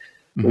grell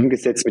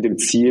umgesetzt mit dem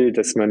Ziel,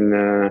 dass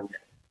man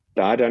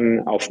da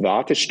dann auf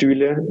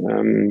Wartestühle,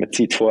 man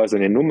zieht vorher so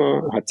eine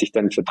Nummer, hat sich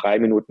dann für 3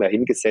 Minuten da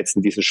hingesetzt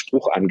und diesen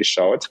Spruch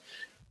angeschaut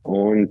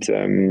und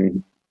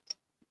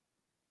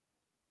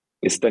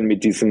ist dann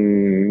mit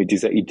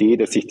dieser Idee,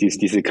 dass sich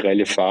diese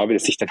grelle Farbe,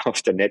 dass sich dann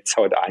auf der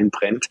Netzhaut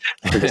einbrennt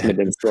und dass man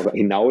dann so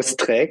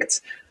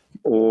hinausträgt.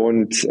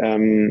 Und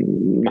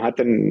man hat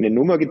dann eine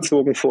Nummer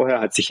gezogen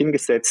vorher, hat sich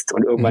hingesetzt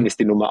und irgendwann ist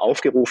die Nummer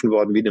aufgerufen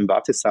worden, wie in einem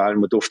Wartesaal.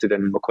 Man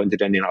konnte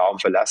dann den Raum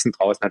verlassen.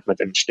 Draußen hat man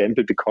dann einen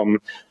Stempel bekommen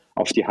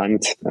auf die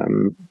Hand,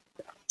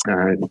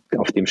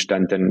 auf dem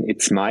stand dann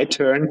It's my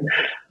turn.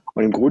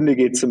 Und im Grunde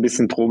geht es so ein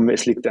bisschen drum,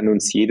 es liegt an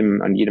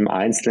jedem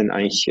Einzelnen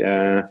eigentlich,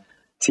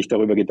 sich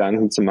darüber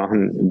Gedanken zu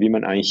machen, wie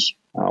man eigentlich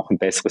auch ein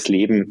besseres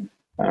Leben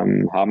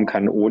haben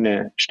kann,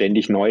 ohne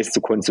ständig Neues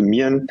zu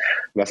konsumieren,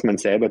 was man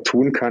selber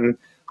tun kann.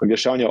 Und wir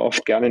schauen ja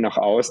oft gerne nach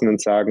außen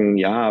und sagen,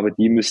 ja, aber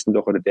die müssten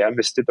doch oder der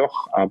müsste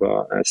doch.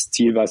 Aber das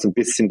Ziel war so ein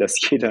bisschen, dass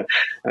jeder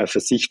für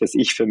sich, dass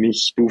ich für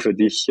mich, du für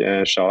dich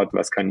schaut,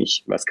 was kann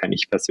ich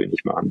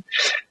persönlich machen.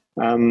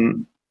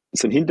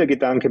 So ein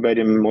Hintergedanke bei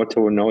dem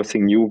Motto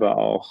Nothing New war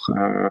auch,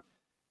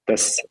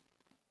 dass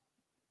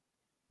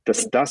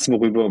das,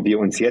 worüber wir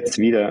uns jetzt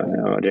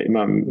wieder oder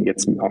immer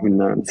jetzt auch mit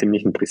einer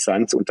ziemlichen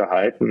Brisanz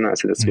unterhalten,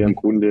 also dass wir im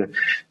Grunde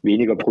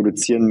weniger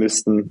produzieren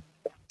müssten,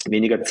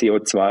 weniger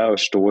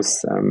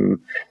CO2-Ausstoß,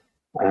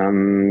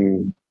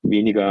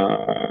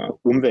 weniger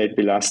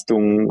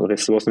Umweltbelastung,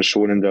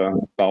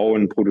 ressourcenschonender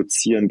bauen,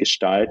 produzieren,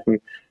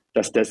 gestalten,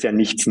 dass das ja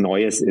nichts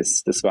Neues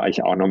ist. Das war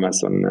eigentlich auch nochmal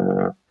so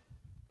ein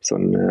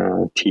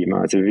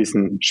Thema. Also wir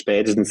wissen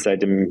spätestens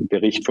seit dem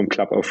Bericht vom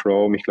Club of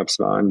Rome, ich glaube es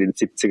war in den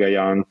 70er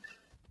Jahren,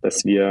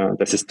 dass wir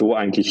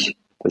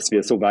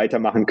so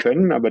weitermachen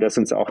können, aber dass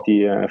uns auch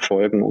die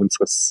Folgen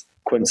unseres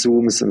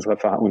Konsums,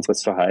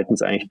 unseres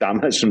Verhaltens eigentlich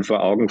damals schon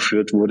vor Augen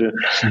geführt wurde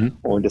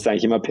und das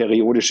eigentlich immer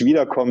periodisch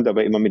wiederkommt,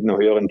 aber immer mit einer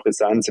höheren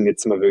Brisanz. Und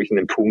jetzt sind wir wirklich an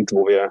dem Punkt,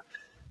 wo wir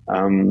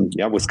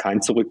wo es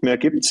kein Zurück mehr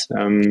gibt,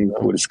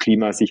 wo das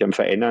Klima sich am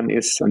Verändern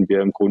ist und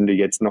wir im Grunde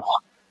jetzt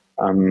noch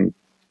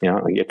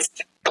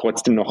jetzt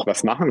trotzdem noch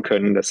was machen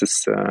können, dass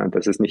es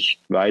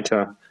nicht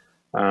weiter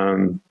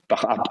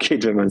Bach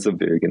abgeht, wenn man so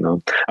will, genau.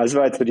 Also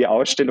war jetzt so die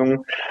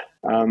Ausstellung.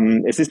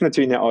 Es ist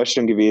natürlich eine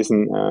Ausstellung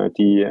gewesen,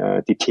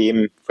 die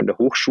Themen von der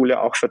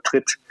Hochschule auch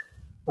vertritt.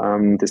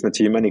 Das ist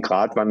natürlich immer eine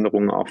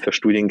Gratwanderung auch für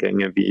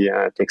Studiengänge wie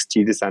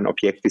Textildesign,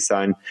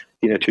 Objektdesign,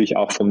 die natürlich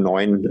auch von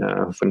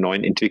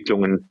neuen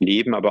Entwicklungen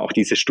leben, aber auch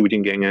diese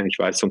Studiengänge, ich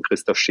weiß von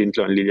Christoph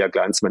Schindler und Lilia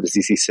Glanzmann, dass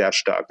sie sich sehr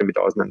stark damit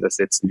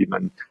auseinandersetzen, wie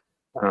man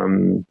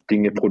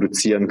Dinge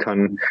produzieren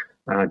kann,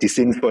 die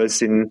sinnvoll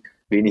sind,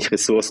 wenig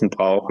Ressourcen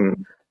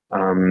brauchen,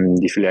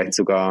 die vielleicht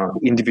sogar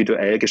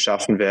individuell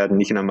geschaffen werden,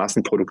 nicht in einer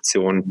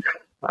Massenproduktion,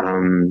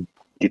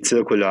 die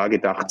zirkular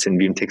gedacht sind,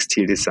 wie im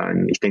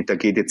Textildesign. Ich denke, da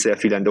geht jetzt sehr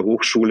viel an der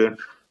Hochschule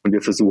und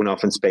wir versuchen auch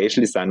von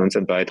Spatial Design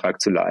unseren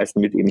Beitrag zu leisten,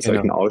 mit eben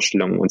solchen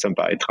Ausstellungen unseren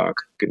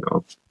Beitrag.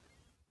 Genau,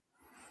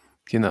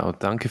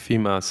 danke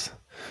vielmals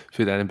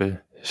für deine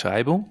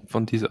Beschreibung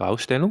von dieser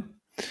Ausstellung.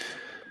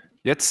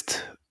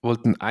 Jetzt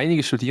wollten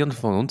einige Studierende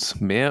von uns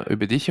mehr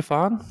über dich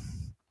erfahren,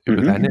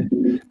 über deine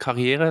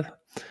Karriere.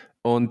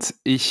 Und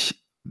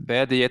ich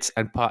werde jetzt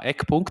ein paar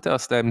Eckpunkte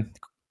aus deinem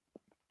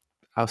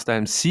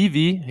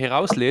CV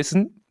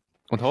herauslesen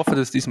und hoffe, dass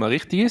es diesmal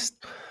richtig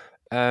ist.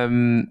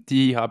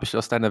 Die habe ich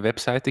aus deiner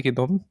Webseite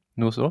genommen,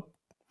 nur so.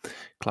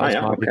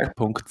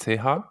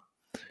 klausmarek.ch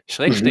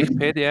Schrägstrich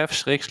PDF,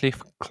 Schrägstrich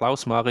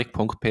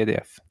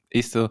klausmarek.pdf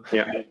ist so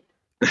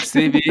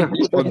CV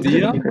von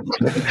dir.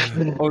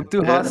 Und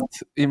du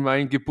hast in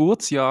meinem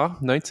Geburtsjahr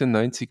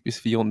 1990 bis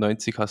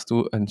 1994 hast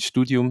du ein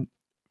Studium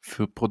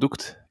für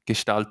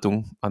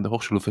Produktgestaltung an der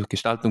Hochschule für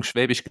Gestaltung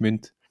Schwäbisch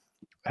Gmünd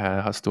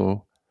hast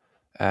du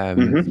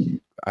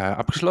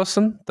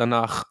abgeschlossen.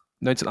 Danach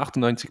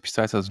 1998 bis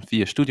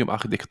 2004 Studium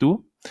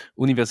Architektur,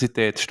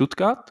 Universität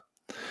Stuttgart.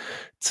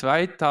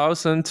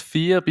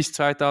 2004 bis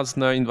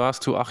 2009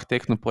 warst du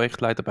Architekt und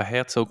Projektleiter bei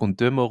Herzog und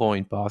de Meuron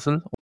in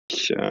Basel.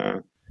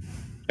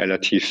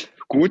 Relativ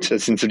gut.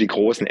 Das sind so die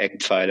großen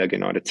Eckpfeiler,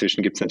 genau.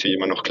 Dazwischen gibt es natürlich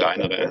immer noch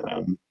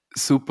kleinere.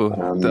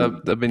 Super,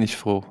 da bin ich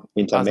froh.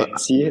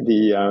 Intermezzi,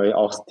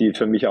 also, die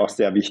für mich auch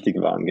sehr wichtig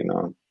waren,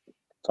 genau.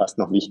 Fast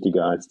noch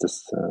wichtiger als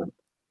das.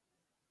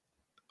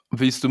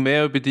 Willst du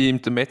mehr über die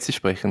Intermezzi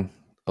sprechen?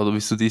 Oder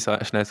willst du die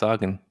schnell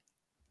sagen?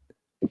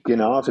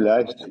 Genau,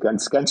 vielleicht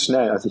ganz, ganz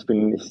schnell. Also ich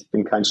bin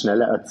kein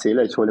schneller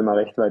Erzähler, ich hole mal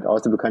recht weit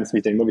aus und du kannst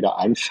mich dann immer wieder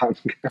einfangen.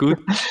 Gut.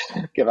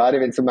 Gerade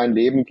wenn es um mein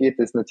Leben geht,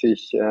 ist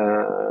natürlich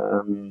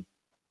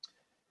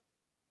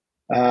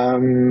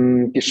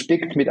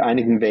gespickt mit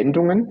einigen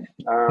Wendungen.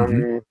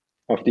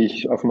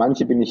 Auf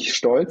manche bin ich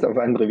stolz, auf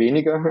andere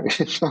weniger.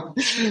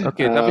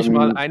 Okay, darf ich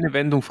mal eine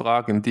Wendung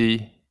fragen,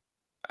 die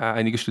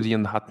einige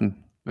Studierende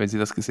hatten, wenn sie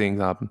das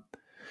gesehen haben?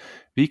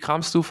 Wie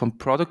kamst du vom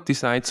Product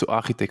Design zur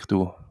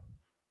Architektur?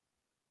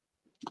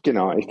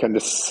 Genau, ich kann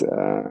das,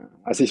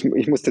 also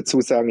ich muss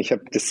dazu sagen, ich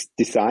habe das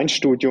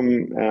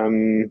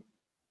Designstudium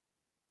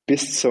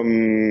bis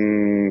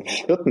zum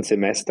einschließlich vierten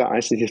Semester,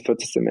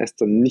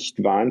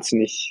 nicht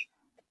wahnsinnig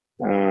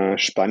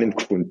spannend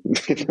gefunden,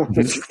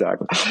 muss ich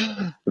sagen.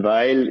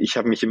 Weil ich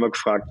habe mich immer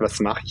gefragt, was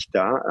mache ich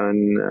da?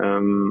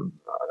 Und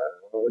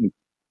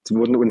es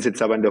wurden uns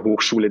jetzt aber an der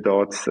Hochschule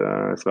dort,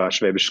 es war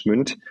Schwäbisch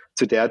Gmünd,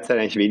 zu der Zeit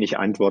eigentlich wenig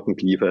Antworten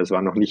geliefert. Es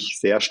war noch nicht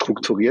sehr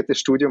strukturiertes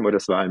Studium, oder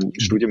es war ein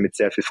Studium mit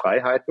sehr viel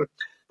Freiheiten.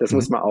 Das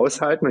muss man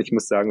aushalten und ich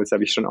muss sagen, das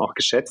habe ich schon auch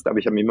geschätzt, aber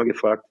ich habe mich immer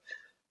gefragt,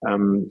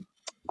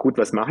 gut,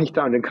 was mache ich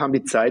da? Und dann kam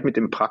die Zeit mit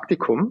dem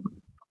Praktikum.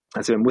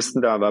 Also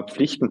war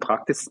Pflicht, ein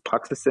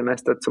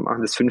Praxissemester zu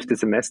machen. Das fünfte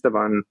Semester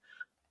war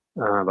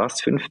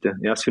es fünfte?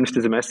 Ja, das fünfte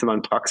Semester war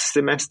ein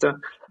Praxissemester.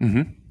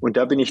 Und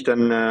da bin ich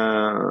dann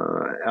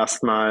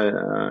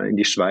erstmal in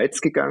die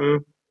Schweiz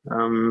gegangen,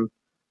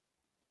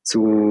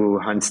 zu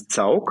Hans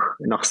Zaug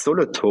nach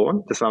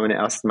Solothurn. Das war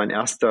mein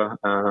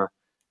erster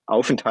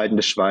Aufenthalt in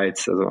der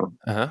Schweiz. Also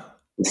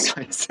Das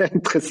war sehr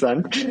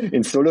interessant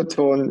in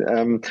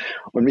Solothurn.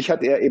 Und mich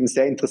hat er eben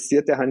sehr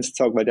interessiert, der Hans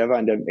Zaug, weil der war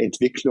in der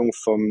Entwicklung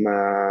vom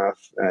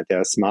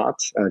der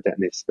Swatch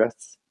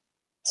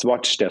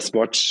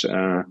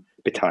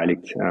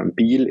beteiligt.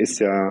 Biel ist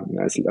ja,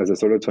 also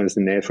Solothurn ist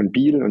in der Nähe von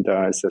Biel und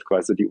da ist das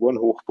quasi die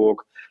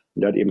Uhrenhochburg.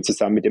 Und er hat eben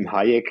zusammen mit dem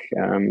Hayek,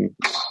 dem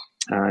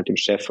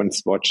Chef von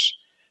Swatch,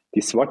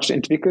 die Swatch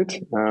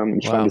entwickelt.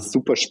 Ich fand es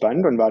super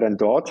spannend und war dann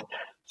dort.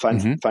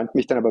 Fand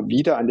mich dann aber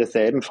wieder an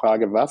derselben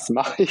Frage, was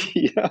mache ich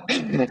hier?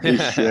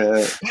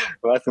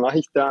 Was mache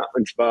ich da?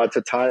 Und war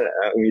total,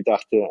 irgendwie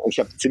dachte, ich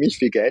habe ziemlich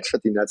viel Geld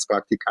verdient als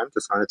Praktikant,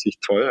 das war natürlich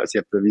toll. Also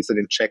ich habe wie so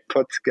den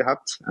Jackpot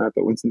gehabt.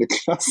 Bei uns in der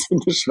Klasse in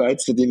der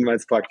Schweiz verdienen wir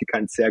als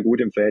Praktikant sehr gut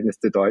im Verhältnis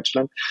zu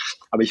Deutschland.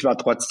 Aber ich war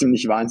trotzdem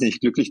nicht wahnsinnig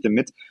glücklich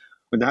damit.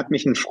 Und da hat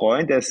mich ein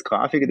Freund, der ist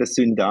Grafiker, der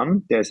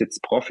Sündam, der ist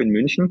jetzt Prof in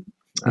München.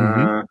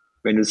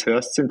 Wenn du es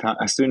hörst, Syn,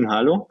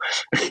 hallo,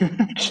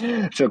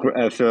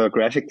 für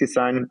Graphic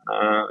Design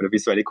oder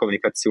visuelle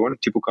Kommunikation,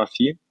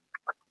 Typografie.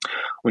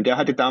 Und der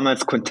hatte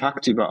damals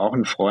Kontakt über auch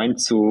einen Freund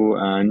zu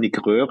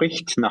Nick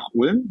Röhricht nach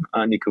Ulm.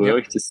 Nick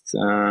Röhricht ist,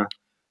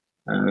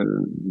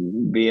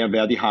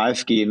 wer die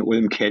HFG in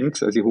Ulm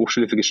kennt, also die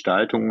Hochschule für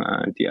Gestaltung,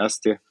 die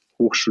erste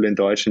Hochschule in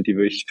Deutschland, die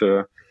wirklich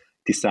für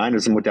Design,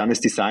 also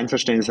modernes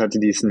Designverständnis hatte,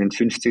 die ist in den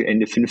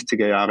Ende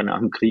 50er Jahre nach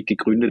dem Krieg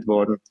gegründet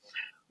worden.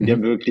 Und die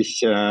haben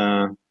wirklich...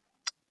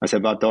 Also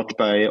er war dort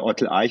bei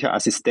Ottel Eicher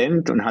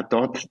Assistent und hat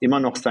dort immer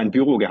noch sein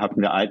Büro gehabt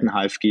in der alten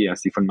HFG,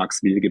 als die von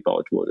Max Will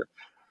gebaut wurde.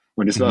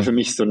 Und das war für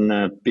mich so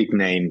ein Big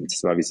Name.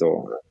 Das war wie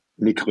so,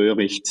 Nick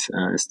Röhricht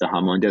ist der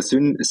Hammer. Und der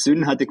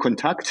Syn hatte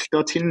Kontakt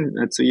dorthin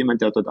zu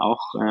jemand, der dort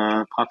auch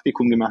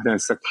Praktikum gemacht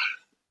hat.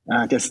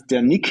 Er hat gesagt,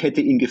 der Nick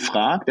hätte ihn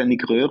gefragt, der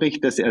Nick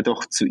Röhricht, dass er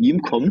doch zu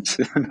ihm kommt.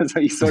 Also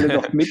ich solle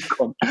doch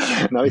mitkommen.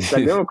 Dann habe ich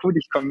gesagt, ja gut,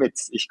 ich komme mit.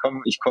 Ich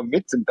komm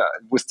mit und da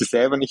wusste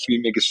selber nicht, wie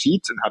mir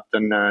geschieht und habe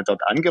dann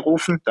dort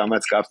angerufen.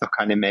 Damals gab es noch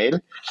keine Mail.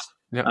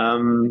 Ja.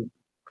 Und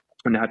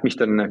er hat mich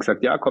dann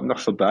gesagt, ja, komm noch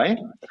vorbei.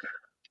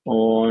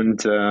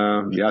 Und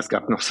es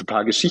gab noch so ein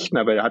paar Geschichten,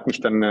 aber er hat mich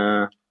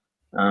dann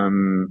hat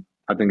dann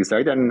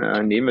gesagt,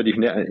 dann nehmen wir die,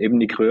 eben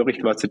Nick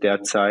Röhricht war zu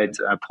der Zeit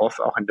Prof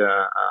auch in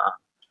der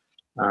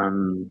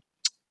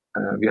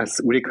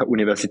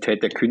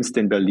Universität der Künste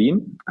in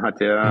Berlin,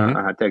 hat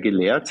er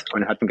gelehrt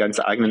und hat einen ganz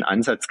eigenen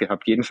Ansatz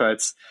gehabt.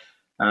 Jedenfalls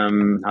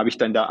habe ich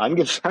dann da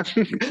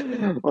angefangen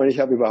und ich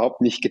habe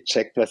überhaupt nicht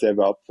gecheckt, was er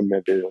überhaupt von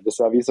mir will. Und das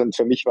war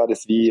für mich war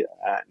das wie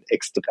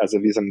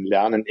wie so ein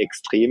Lernen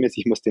Extremes.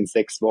 Ich musste in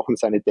 6 Wochen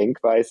seine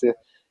Denkweise,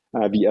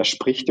 wie er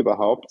spricht,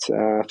 überhaupt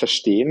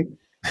verstehen.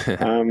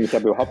 Ich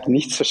habe überhaupt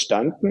nichts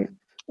verstanden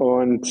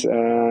und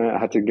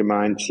hatte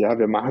gemeint, ja,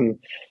 wir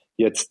machen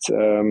jetzt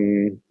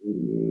ein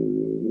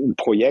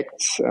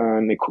Projekt,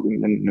 ein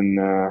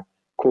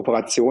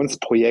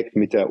Kooperationsprojekt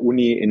mit der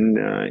Uni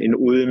in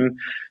Ulm,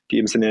 die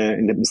eben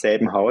in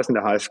demselben Haus, in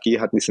der HFG,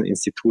 hatten die so ein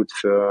Institut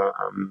für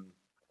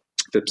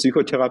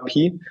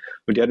Psychotherapie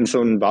und die hatten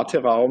so einen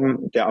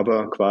Warteraum, der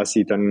aber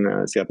quasi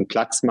dann, sie hatten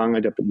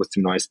Platzmangel, da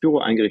musste ein neues Büro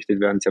eingerichtet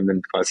werden, sie haben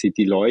dann quasi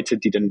die Leute,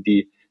 die dann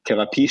die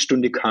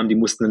Therapiestunde kamen, die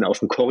mussten dann auf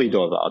den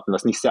Korridor warten,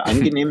 was nicht sehr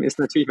angenehm ist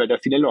natürlich, weil da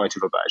viele Leute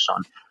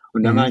vorbeischauen.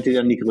 Und dann meinte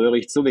der Nick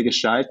Röhricht, so, wir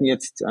gestalten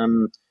jetzt,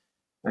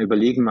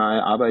 überlegen mal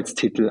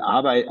Arbeitstitel,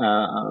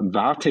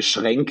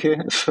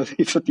 Warteschränke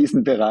für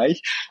diesen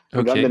Bereich.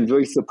 Und wir haben dann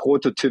wirklich so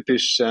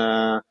prototypisch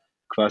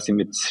quasi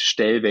mit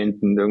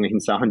Stellwänden, irgendwelchen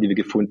Sachen, die wir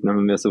gefunden haben,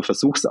 haben wir so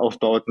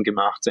Versuchsaufbauten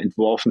gemacht, so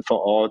entworfen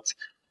vor Ort,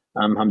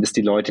 haben das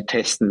die Leute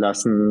testen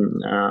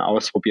lassen,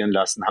 ausprobieren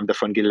lassen, haben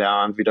davon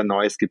gelernt, wieder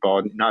Neues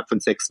gebaut. Und innerhalb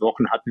von 6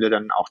 Wochen hatten wir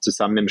dann auch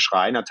zusammen mit dem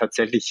Schreiner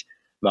tatsächlich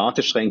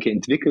Warteschränke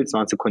entwickelt. Es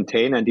waren so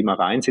Container, in die man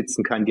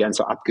reinsitzen kann, die einen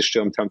so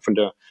abgestürmt haben von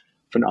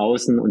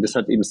außen. Und das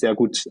hat eben sehr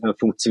gut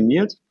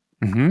funktioniert.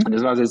 Und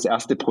das war also das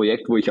erste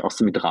Projekt, wo ich auch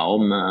so mit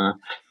Raum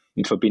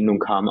in Verbindung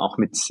kam, auch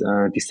mit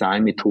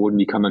Designmethoden.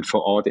 Wie kann man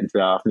vor Ort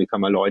entwerfen? Wie kann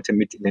man Leute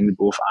mit in den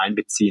Entwurf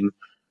einbeziehen?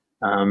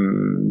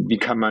 Wie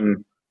kann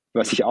man,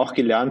 was ich auch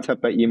gelernt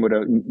habe bei ihm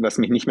oder was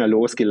mich nicht mehr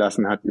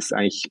losgelassen hat, ist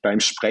eigentlich beim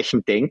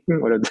Sprechen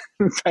denken oder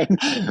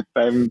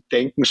beim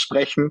Denken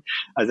sprechen.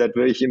 Also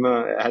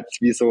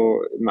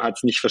man hat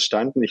es nicht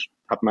verstanden. Ich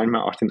habe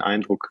manchmal auch den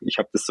Eindruck, ich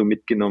habe das so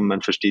mitgenommen,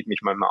 man versteht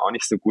mich manchmal auch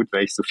nicht so gut,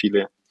 weil ich so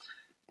viele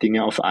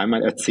Dinge auf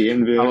einmal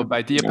erzählen will. Aber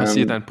bei dir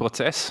passiert ein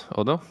Prozess,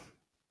 oder?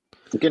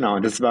 Genau,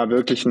 das war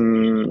wirklich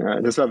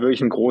eine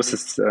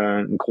große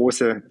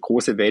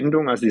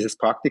Wendung, also dieses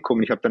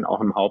Praktikum. Ich habe dann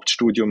auch im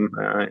Hauptstudium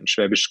in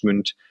Schwäbisch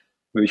Gmünd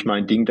wirklich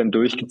mein Ding dann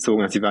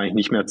durchgezogen. Also ich war eigentlich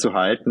nicht mehr zu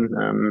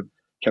halten.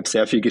 Ich habe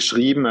sehr viel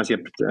geschrieben, also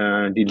ich habe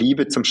die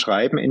Liebe zum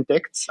Schreiben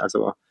entdeckt.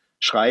 Also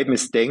Schreiben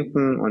ist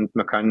Denken und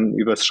man kann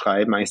übers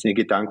Schreiben eigentlich seine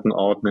Gedanken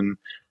ordnen.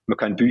 Man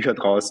kann Bücher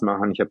draus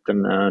machen. Ich habe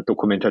dann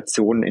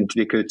Dokumentationen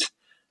entwickelt,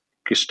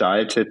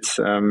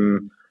 gestaltet,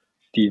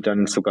 die ich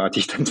dann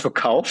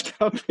verkauft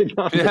habe.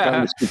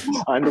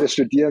 Andere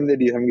Studierende,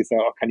 die haben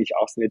gesagt, kann ich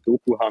auch so eine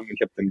Doku haben? Und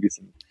ich habe dann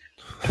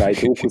 3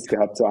 Dokus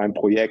gehabt zu einem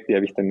Projekt, die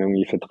habe ich dann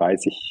irgendwie für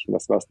 30,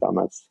 was war es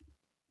damals,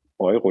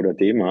 Euro oder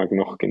D-Mark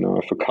noch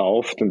genau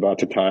verkauft und war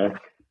total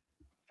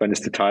fand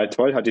es total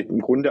toll, hatte im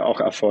Grunde auch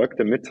Erfolg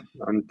damit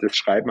und das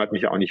Schreiben hat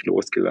mich auch nicht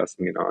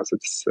losgelassen, genau. Also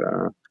das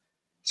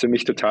ist für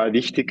mich total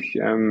wichtig.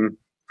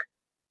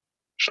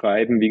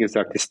 Schreiben, wie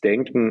gesagt, ist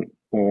Denken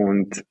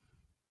und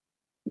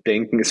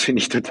Denken ist,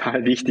 finde ich,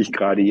 total wichtig,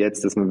 gerade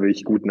jetzt, dass man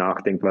wirklich gut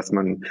nachdenkt, was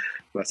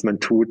man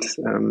tut,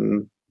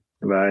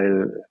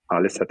 weil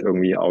alles hat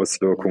irgendwie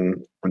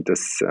Auswirkungen und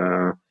das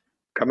kann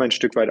man ein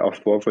Stück weit auch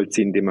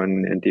vorvollziehen,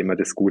 indem man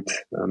das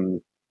gut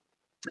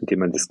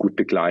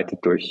begleitet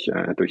durch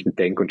einen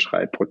Denk- und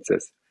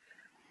Schreibprozess.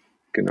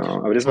 Genau.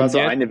 Aber das war Und so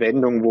jetzt, eine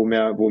Wendung,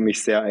 wo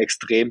mich sehr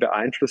extrem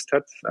beeinflusst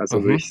hat.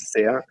 Also wirklich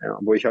sehr, ja,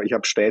 ich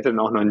habe später dann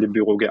auch noch in dem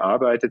Büro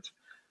gearbeitet.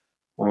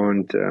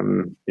 Und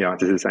ja,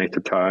 das ist eigentlich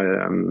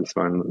total, es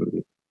war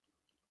ein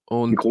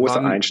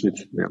großer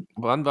Einschnitt. Ja.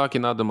 Wann war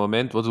genau der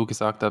Moment, wo du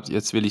gesagt hast,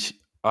 jetzt will ich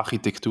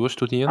Architektur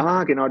studieren?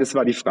 Ah, genau, das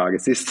war die Frage.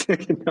 Siehst du,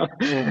 genau.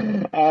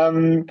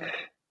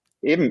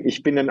 Eben,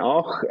 ich bin dann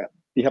auch,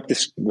 ich habe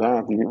das,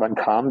 ja, wann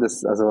kam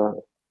das?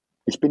 Also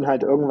ich bin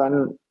halt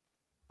irgendwann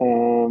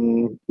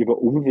über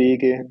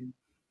Umwege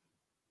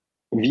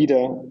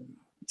wieder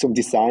zum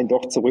Design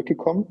doch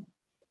zurückgekommen.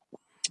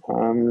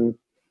 Und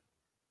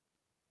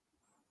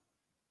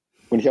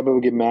ich habe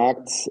aber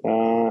gemerkt,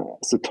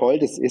 so toll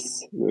das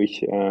ist,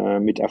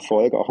 mit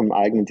Erfolg auch im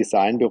eigenen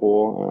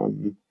Designbüro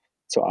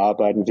zu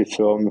arbeiten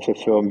für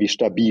Firmen wie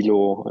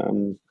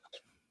Stabilo,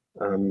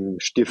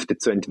 Stifte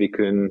zu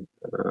entwickeln.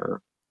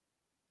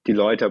 Die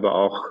Leute aber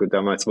auch,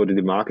 damals wurde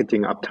die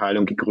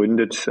Marketingabteilung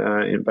gegründet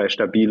bei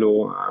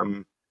Stabilo.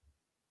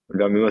 Und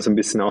wir haben immer so ein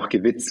bisschen auch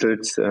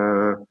gewitzelt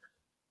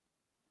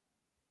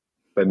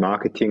bei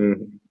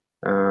Marketing.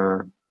 Bei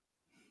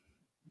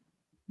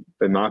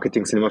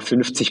Marketing sind immer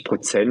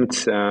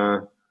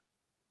 50%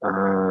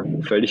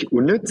 völlig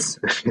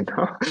unnütz,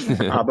 genau.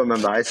 Aber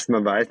man weiß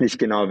nicht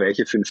genau,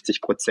 welche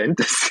 50%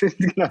 das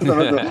sind.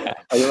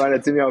 Also war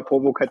da ziemlich auch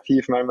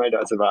provokativ manchmal.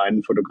 Also war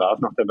ein Fotograf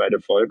noch dabei, der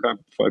Volker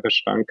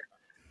Schrank.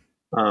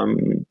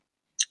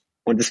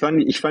 Und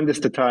ich fand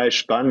es total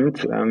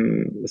spannend,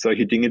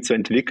 solche Dinge zu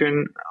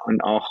entwickeln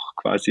und auch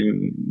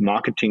quasi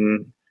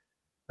Marketing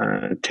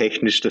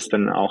technisch das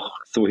dann auch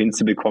so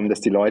hinzubekommen,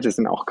 dass die Leute es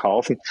dann auch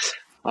kaufen.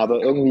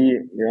 Aber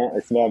irgendwie, ja,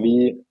 es war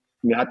wie,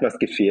 mir hat was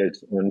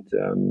gefehlt und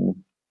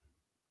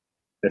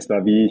es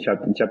war wie, ich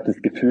hab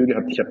das Gefühl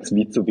gehabt, ich habe es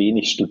wie zu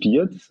wenig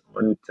studiert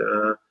und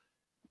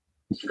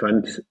ich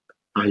fand,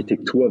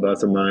 Architektur war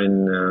so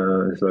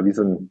es war wie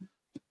so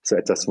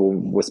etwas,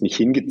 wo es mich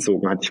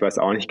hingezogen hat. Ich weiß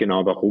auch nicht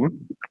genau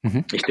warum.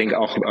 Ich denke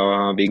auch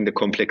wegen der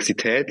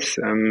Komplexität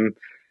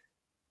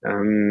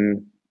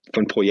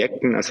von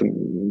Projekten. Also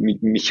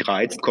mich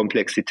reizt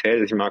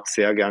Komplexität. Ich mag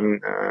sehr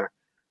gern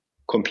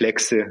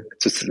komplexe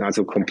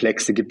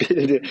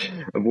Gebilde,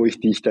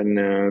 die ich dann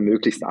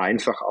möglichst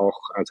einfach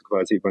auch, also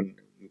quasi über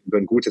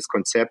ein gutes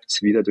Konzept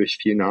wieder durch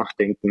viel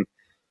Nachdenken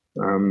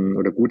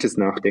oder gutes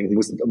Nachdenken,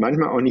 muss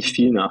manchmal auch nicht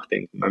viel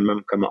nachdenken.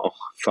 Manchmal kann man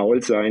auch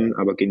faul sein,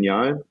 aber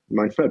genial.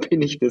 Manchmal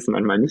bin ich das,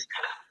 manchmal nicht.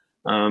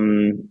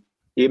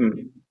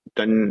 Eben,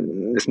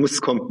 dann, es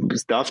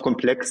darf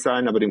komplex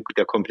sein, aber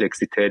der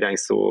Komplexität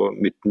eigentlich so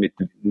mit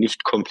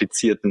nicht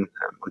komplizierten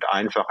und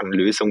einfachen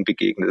Lösungen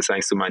begegnen. Das ist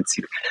eigentlich so mein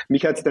Ziel.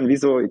 Mich hat es dann ich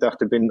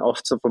dachte, bin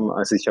oft so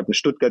also ich habe in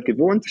Stuttgart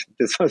gewohnt,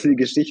 das war so die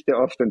Geschichte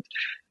oft und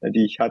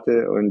die ich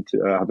hatte und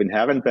habe in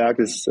Herrenberg,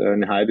 das ist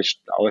eine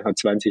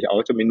 20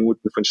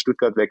 Autominuten von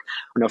Stuttgart weg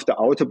und auf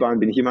der Autobahn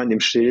bin ich immer an dem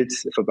Schild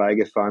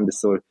vorbeigefahren,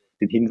 das so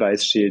den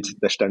Hinweisschild,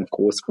 da stand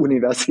groß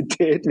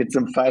Universität mit so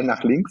einem Pfeil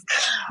nach links.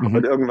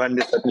 Und irgendwann,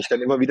 das hat mich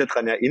dann immer wieder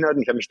daran erinnert.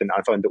 Und ich habe mich dann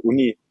einfach an der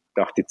Uni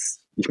gedacht,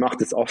 ich mache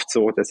das oft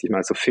so, dass ich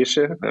mal so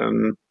fische.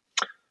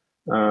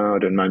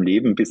 Oder in meinem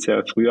Leben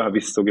bisher, früher habe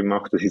ich es so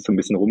gemacht, dass ich so ein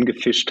bisschen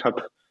rumgefischt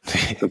habe,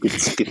 so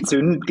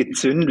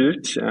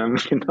gezündelt.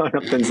 Genau, und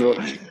habe dann so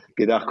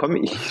gedacht, komm,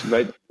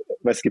 weil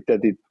es gibt ja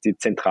die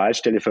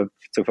Zentralstelle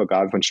zur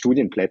Vergabe von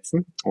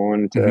Studienplätzen.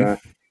 Und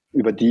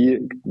über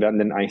die werden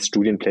dann eigentlich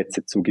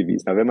Studienplätze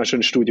zugewiesen. Aber wenn man schon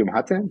ein Studium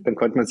hatte, dann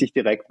konnte man sich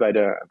direkt bei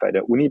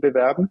der Uni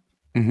bewerben.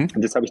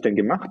 Und das habe ich dann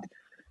gemacht.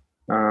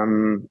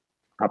 Habe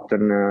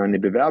dann eine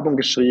Bewerbung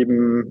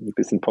geschrieben, ein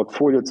bisschen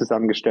Portfolio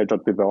zusammengestellt,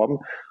 dort beworben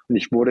und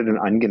ich wurde dann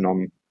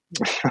angenommen.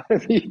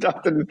 Ich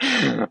dachte,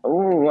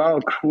 oh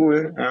wow,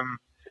 cool,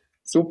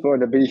 super.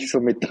 Und da bin ich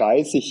so mit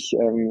 30,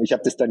 ich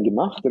habe das dann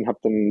gemacht und habe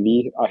dann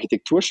wie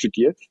Architektur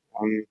studiert,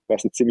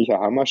 was ein ziemlicher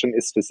Hammer schon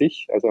ist für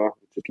sich. Also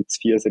da gibt es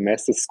 4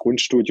 Semester, das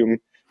Grundstudium,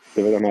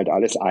 da wird dann halt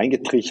alles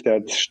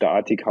eingetrichtert,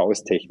 Statik,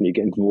 Haustechnik,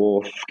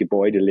 Entwurf,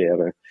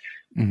 Gebäudelehre.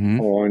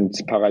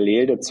 Und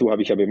parallel dazu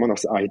habe ich aber immer noch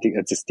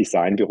das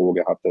Designbüro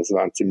gehabt. Das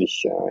war eine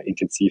ziemlich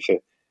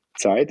intensive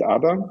Zeit,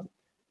 aber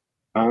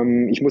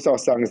ich muss auch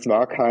sagen, es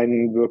war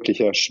kein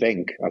wirklicher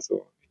Schwenk.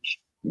 Also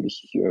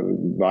ich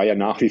war ja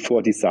nach wie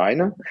vor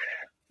Designer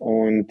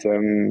und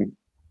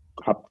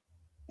habe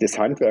das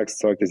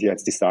Handwerkszeug, das ich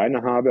als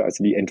Designer habe,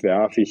 also wie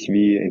entwerfe ich,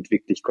 wie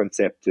entwickle ich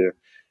Konzepte,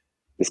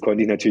 das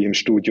konnte ich natürlich im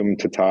Studium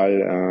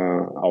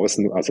total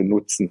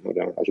nutzen.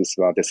 Also es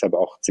war deshalb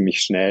auch ziemlich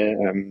schnell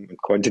und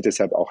konnte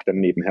deshalb auch dann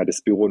nebenher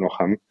das Büro noch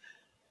haben.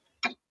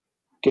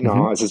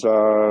 Genau, also es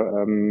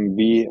war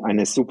wie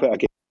eine super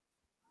Ergänzung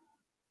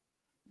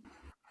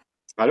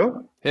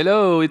Hallo?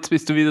 Hello, jetzt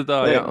bist du wieder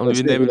da, Ja, ja, und jetzt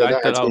wir bin ich nehmen wieder da,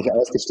 weiter jetzt bin auf. ich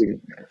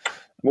ausgestiegen.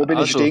 Wo bin ich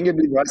Also, stehen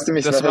geblieben? das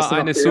Was hast war du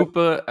noch eine gehört?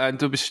 super,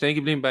 du bist stehen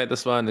geblieben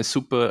das war eine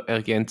super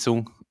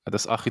Ergänzung,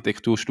 das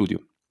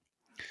Architekturstudium.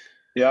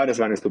 Ja, das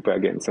war eine super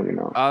Ergänzung,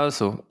 genau.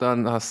 Also,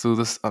 dann hast du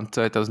das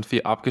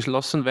 2004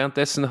 abgeschlossen.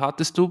 Währenddessen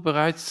hattest du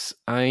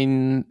bereits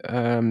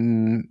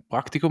ein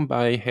Praktikum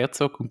bei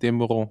Herzog und de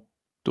Meuron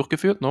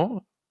durchgeführt,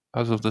 no?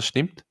 Also, das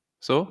stimmt,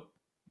 so?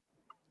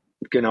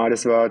 Genau,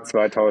 das war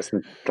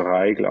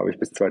 2003, glaube ich,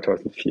 bis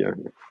 2004.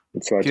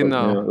 2000, ja,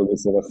 Genau. irgendwie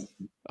sowas.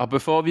 Aber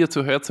bevor wir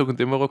zu Herzog und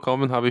de Meuron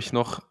kommen, habe ich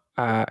noch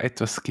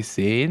etwas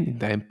gesehen in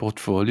deinem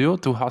Portfolio.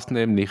 Du hast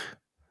nämlich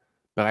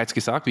bereits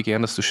gesagt, wie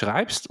gerne du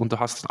schreibst und du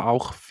hast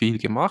auch viel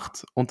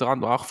gemacht, unter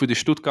anderem auch für die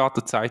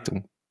Stuttgarter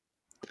Zeitung.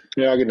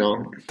 Ja,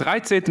 genau.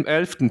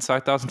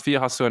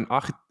 13.11.2004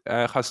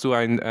 hast du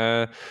ein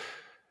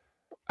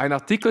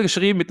Artikel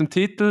geschrieben mit dem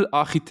Titel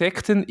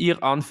Architekten,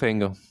 ihr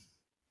Anfänger.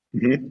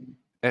 Mhm.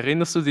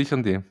 Erinnerst du dich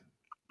an den?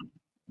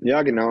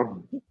 Ja,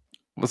 genau.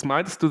 Was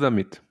meintest du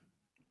damit?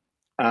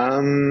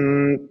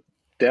 Ähm,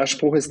 Der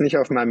Spruch ist nicht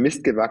auf meinem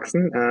Mist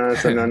gewachsen,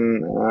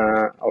 sondern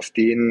auf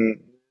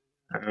den,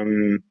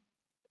 ähm,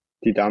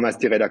 die damals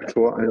die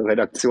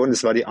Redaktion,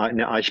 das war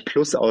eine Arch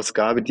Plus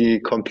Ausgabe,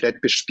 die komplett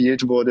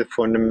bespielt wurde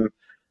von einem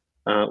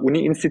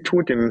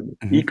Uni-Institut, dem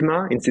Mhm.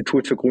 IGMA,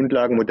 Institut für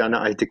Grundlagen moderner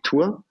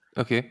Architektur.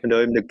 Okay. Und da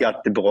eben der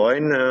Gerd de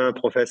Bruyn,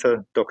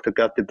 Professor Dr.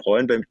 Gerd de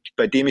Bruyn,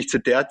 bei dem ich zu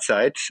der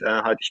Zeit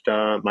hatte ich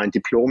da mein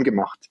Diplom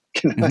gemacht.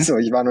 Mhm. Also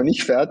ich war noch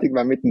nicht fertig,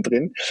 war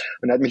mittendrin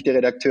und hat mich die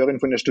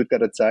Redakteurin von der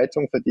Stuttgarter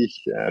Zeitung, für die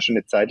ich schon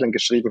eine Zeit lang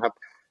geschrieben habe,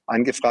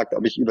 angefragt,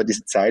 ob ich über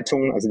diese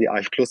Zeitung, also die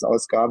Arch Plus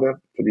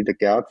Ausgabe, für die der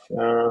Gerd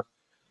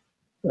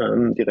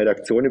die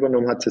Redaktion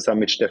übernommen hat, zusammen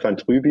mit Stefan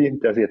Trüby,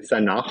 der jetzt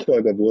sein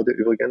Nachfolger wurde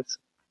übrigens,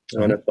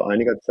 war Mhm. das vor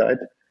einiger Zeit.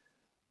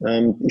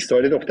 Ich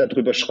sollte doch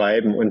darüber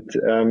schreiben und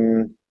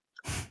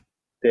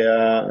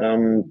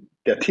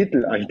der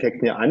Titel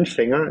Architekten der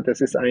Anfänger, das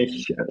ist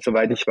eigentlich,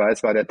 soweit ich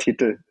weiß, war der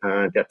Titel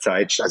der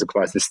Zeit, also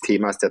quasi des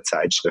Themas der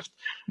Zeitschrift.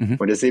 Mhm.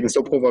 Und das ist eben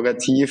so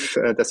provokativ,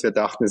 dass wir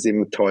dachten, es ist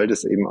eben toll,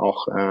 das eben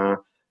auch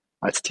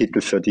als Titel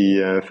für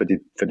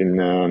den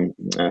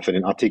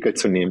Artikel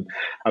zu nehmen.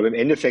 Aber im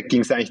Endeffekt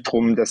ging es eigentlich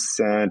darum, dass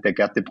der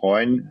Gerd de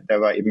Bruyn,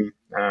 der war eben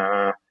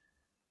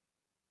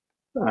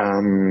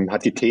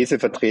hat die These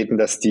vertreten,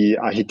 dass die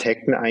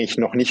Architekten eigentlich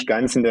noch nicht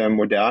ganz in der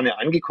Moderne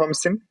angekommen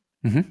sind.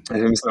 Mhm.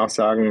 Also wir müssen auch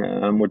sagen,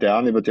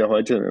 Moderne wird ja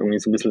heute irgendwie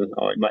so ein bisschen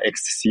auch immer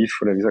exzessiv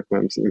oder wie sagt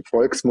man, im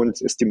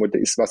Volksmund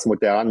ist was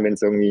modern, wenn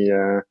es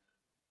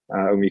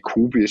irgendwie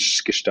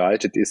kubisch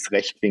gestaltet ist,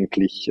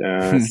 rechtwinklig,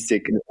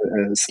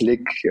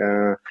 slick,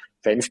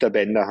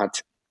 Fensterbänder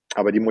hat.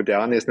 Aber die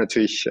Moderne ist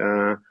natürlich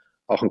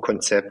auch ein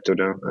Konzept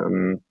oder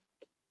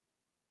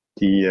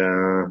die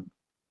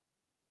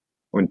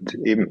und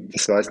eben,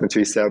 das war jetzt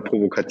natürlich sehr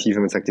provokativ,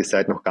 wenn man sagt, ihr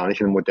seid noch gar nicht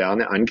in der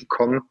Moderne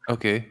angekommen,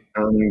 Okay.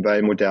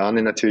 weil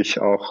Moderne natürlich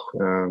auch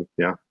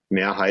ja,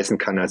 mehr heißen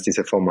kann als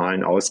diese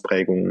formalen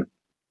Ausprägungen.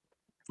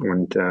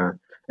 Und er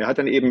hat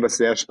dann eben, was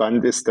sehr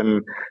spannend ist,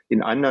 dann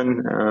in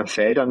anderen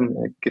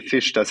Feldern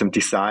gefischt, also im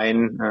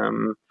Design,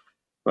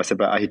 was ja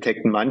bei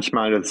Architekten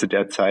manchmal oder zu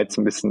der Zeit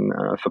so ein bisschen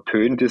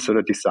verpönt ist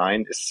oder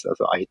Design ist,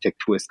 also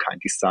Architektur ist kein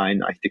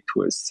Design,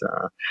 Architektur ist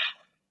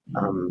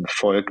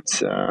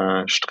folgt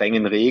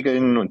strengen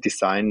Regeln und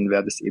Design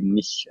wäre das eben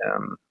nicht.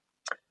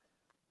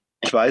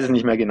 Ich weiß es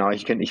nicht mehr genau.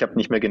 Ich habe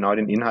nicht mehr genau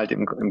den Inhalt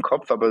im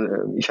Kopf,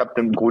 aber ich habe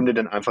im Grunde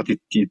dann einfach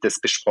das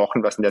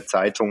besprochen, was in der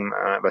Zeitung,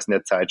 was in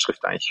der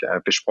Zeitschrift eigentlich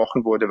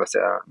besprochen wurde, was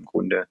er im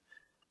Grunde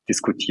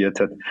diskutiert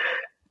hat.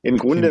 Im Okay.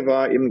 Grunde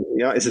war eben,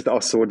 ja, ist es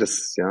auch so,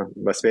 dass, ja,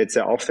 was wir jetzt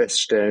ja auch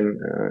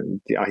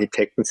feststellen, die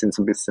Architekten sind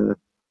so ein bisschen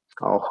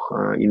auch,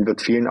 ihnen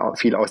wird viel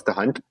aus der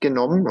Hand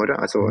genommen, oder?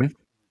 Also, Mhm.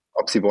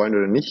 ob sie wollen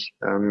oder nicht.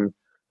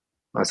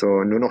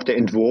 Also nur noch der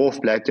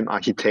Entwurf bleibt dem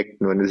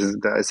Architekten und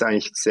da ist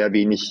eigentlich sehr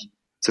wenig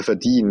zu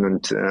verdienen.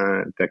 Und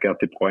der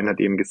Gerd de Bruyn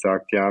hat eben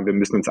gesagt, ja, wir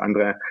müssen uns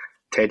andere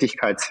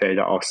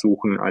Tätigkeitsfelder auch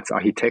suchen als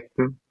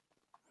Architekten,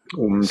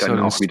 um dann Soll ein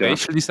auch wieder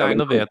Spatial darin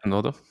Designer werden,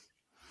 oder?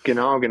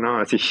 genau, genau.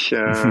 Also ich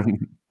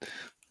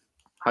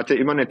hatte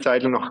immer eine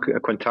Zeit lang noch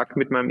Kontakt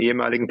mit meinem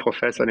ehemaligen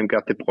Professor, dem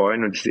Gerd de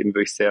Bruyn, und das ist eben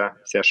wirklich sehr,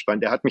 sehr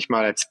spannend. Er hat mich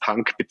mal als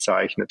Punk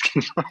bezeichnet.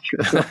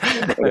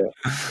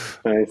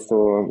 Also,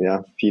 so,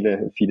 ja,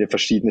 viele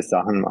verschiedene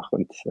Sachen mache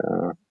und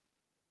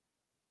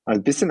also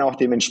ein bisschen auch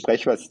dem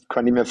entspricht, was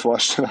kann ich mir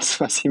vorstellen,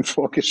 was ihm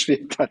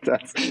vorgeschwebt hat,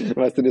 als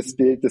was so das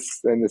Bild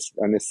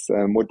eines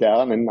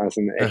modernen, also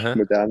einen echt Aha.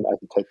 modernen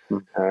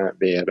Architekten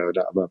wäre,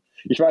 oder? Aber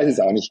ich weiß es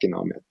auch nicht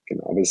genau mehr.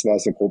 Genau, aber das war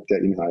so grob der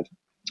Inhalt.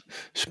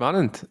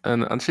 Spannend.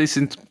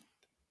 Anschließend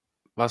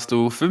warst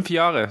du 5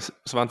 Jahre,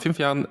 es waren 5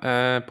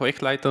 Jahre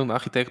Projektleiter und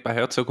Architekt bei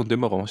Herzog und de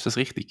Meuron, ist das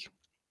richtig?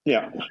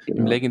 Ja, Im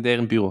genau.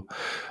 legendären Büro.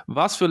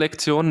 Was für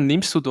Lektionen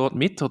nimmst du dort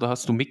mit oder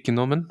hast du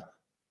mitgenommen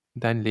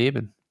in dein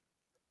Leben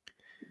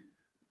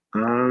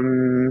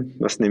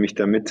Was nehme ich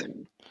da mit?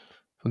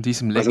 von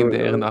diesem Also,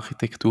 legendären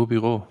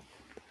Architekturbüro?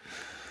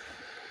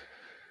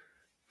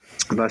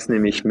 was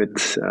nehme ich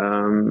mit?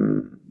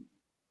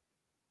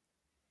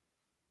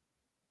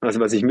 Also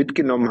was ich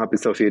mitgenommen habe,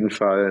 ist auf jeden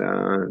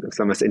Fall,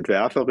 sagen wir, das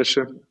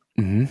Entwerferische.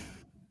 Mhm.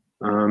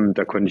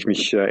 Da konnte ich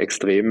mich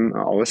extrem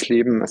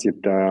ausleben. Also ich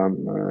habe da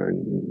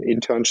ein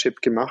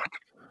Internship gemacht,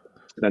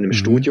 dann im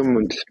Studium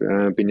und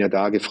bin ja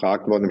da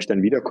gefragt worden, ob ich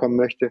dann wiederkommen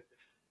möchte.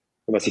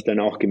 Was ich dann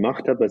auch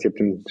gemacht habe, also ich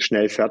habe dann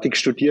schnell fertig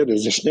studiert,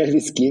 also so schnell wie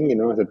es ging,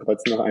 genau, also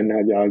trotzdem noch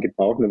 1,5 Jahre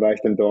gebraucht, dann war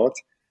ich dann dort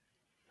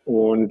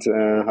und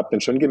habe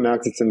dann schon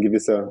gemerkt, es ist ein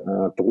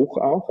gewisser Bruch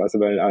auch, also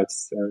weil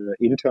als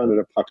Intern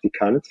oder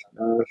Praktikant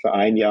für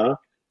 1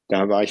 Jahr,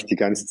 da war ich die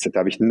ganze Zeit, da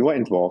habe ich nur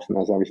entworfen,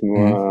 also habe ich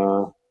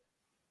nur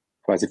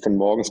quasi von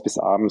morgens bis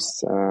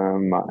abends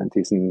mal an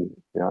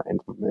diesen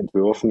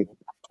Entwürfen,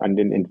 an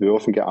den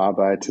Entwürfen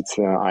gearbeitet,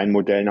 ein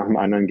Modell nach dem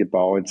anderen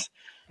gebaut,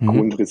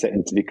 Grundrisse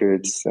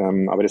entwickelt.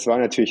 Aber das war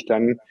natürlich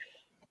dann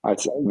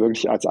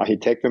wirklich als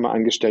Architekt, wenn man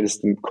angestellt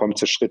ist, dann kommt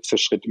so Schritt für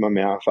Schritt immer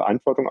mehr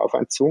Verantwortung auf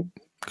einen zu.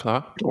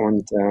 Klar.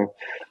 Und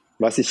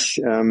was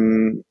ich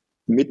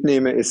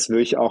mitnehme, ist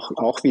wirklich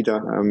auch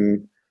wieder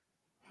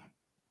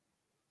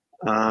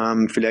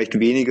vielleicht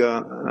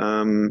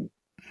weniger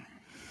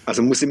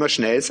also muss immer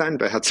schnell sein,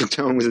 bei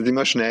Herzogtümer muss es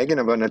immer schnell gehen,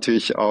 aber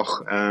natürlich auch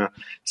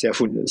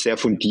sehr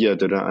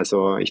fundiert, oder?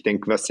 Also ich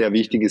denke, was sehr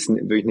wichtig ist,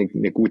 wirklich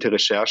eine gute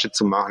Recherche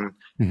zu machen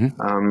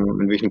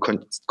und wirklich ein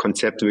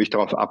Konzept wirklich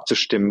darauf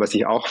abzustimmen. Was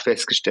ich auch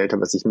festgestellt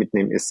habe, was ich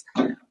mitnehme, ist,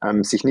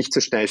 sich nicht zu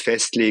schnell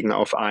festlegen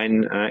auf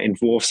einen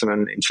Entwurf,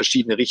 sondern in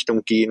verschiedene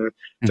Richtungen gehen,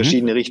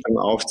 verschiedene Richtungen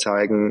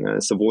aufzeigen,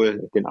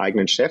 sowohl den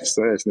eigenen Chefs,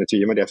 das ist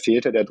natürlich immer der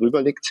Filter, der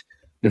drüber liegt,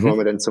 bevor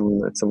man dann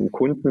zum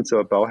Kunden,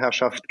 zur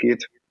Bauherrschaft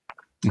geht.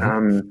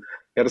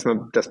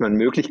 Dass man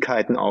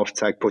Möglichkeiten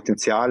aufzeigt,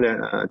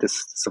 Potenziale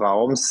des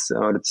Raums,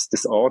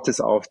 des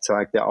Ortes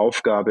aufzeigt, der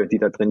Aufgabe, die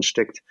da drin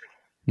steckt.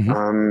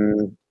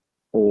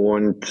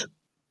 Und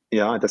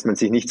ja, dass man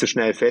sich nicht zu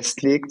schnell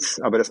festlegt,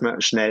 aber dass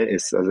man schnell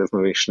ist, also dass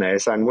man wirklich schnell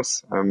sein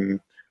muss,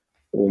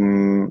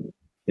 um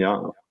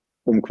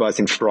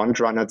quasi ein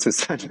Frontrunner zu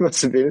sein,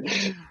 was man will.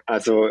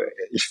 Also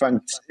ich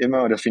fand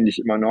immer oder finde ich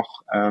immer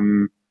noch,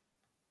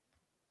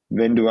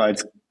 wenn du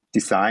als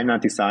Designer,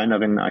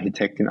 Designerin,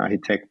 Architektin,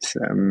 Architekt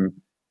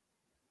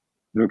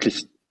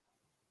wirklich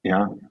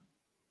deine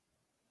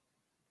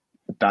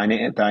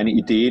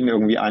Ideen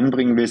irgendwie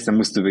anbringen willst, dann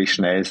musst du wirklich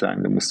schnell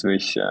sein. Du musst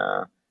wirklich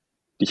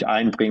dich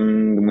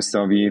einbringen. Du musst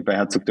da wie bei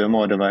Herzog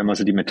Dömer, da war immer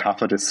so die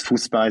Metapher des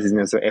Fußballs, sie sind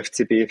ja so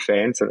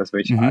FCB-Fans, das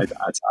wirklich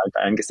als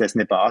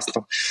alteingesessene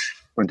Basler.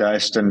 Und da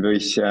ist dann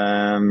wirklich,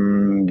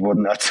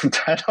 wurden da zum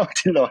Teil auch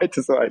die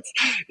Leute so als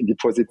in die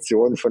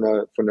Position von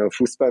einer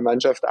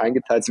Fußballmannschaft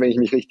eingeteilt, wenn ich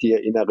mich richtig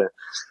erinnere.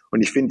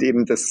 Und ich finde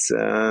eben,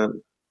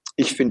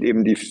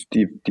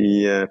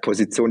 die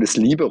Position des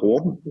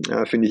Libero,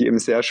 finde ich eben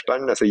sehr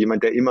spannend. Also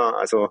jemand, der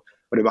immer,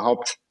 oder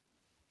überhaupt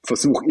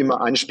versuch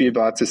immer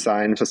anspielbar zu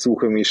sein,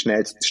 versuch irgendwie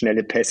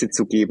schnelle Pässe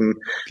zu geben.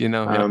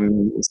 Genau, ja.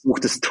 Such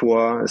das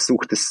Tor,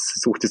 such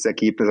das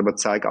Ergebnis, aber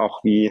zeig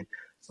auch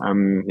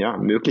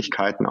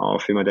Möglichkeiten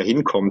auf, wie man da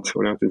hinkommt,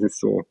 oder? Das ist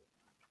so,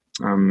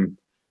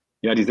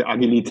 diese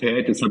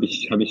Agilität, das habe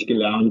ich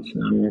gelernt,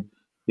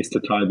 ist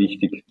total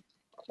wichtig,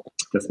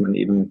 dass man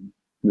eben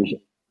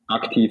wirklich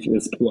aktiv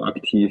ist,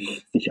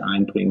 proaktiv sich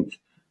einbringt,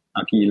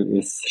 agil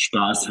ist,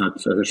 Spaß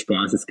hat. Also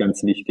Spaß ist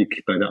ganz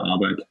wichtig bei der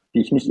Arbeit,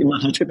 die ich nicht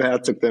immer hatte bei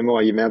Herzog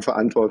Dömer. Je mehr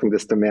Verantwortung,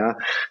 desto mehr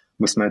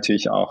muss man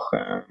natürlich auch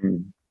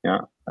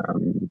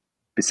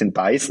bisschen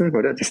beißen,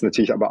 oder? Das ist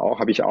natürlich aber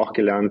auch, habe ich auch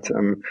gelernt,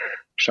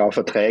 schau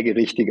Verträge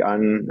richtig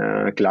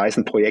an, gleis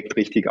ein Projekt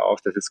richtig auf,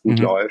 dass es gut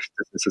läuft.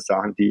 Das sind so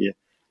Sachen, die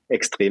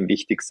extrem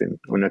wichtig sind.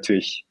 Und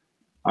natürlich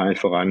allen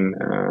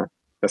voran,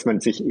 dass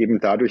man sich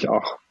eben dadurch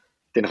auch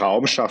den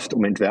Raum schafft,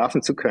 um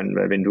entwerfen zu können.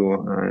 Weil wenn du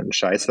einen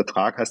scheiß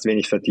Vertrag hast,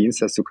 wenig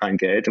verdienst, hast du kein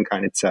Geld und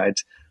keine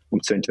Zeit,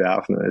 um zu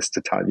entwerfen. Das ist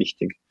total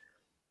wichtig.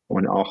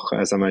 Und auch,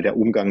 der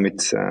Umgang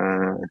mit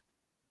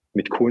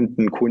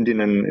Kunden,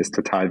 Kundinnen ist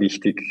total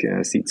wichtig,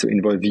 sie zu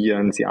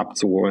involvieren, sie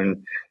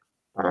abzuholen.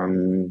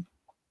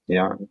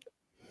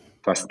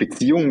 Fast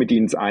Beziehungen mit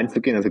ihnen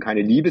einzugehen, also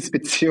keine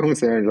Liebesbeziehung,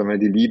 sondern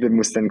die Liebe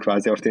muss dann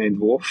quasi auf den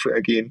Entwurf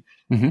gehen.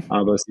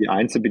 Aber sie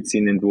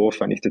einzubeziehen, den Entwurf,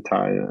 fand ich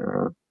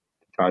total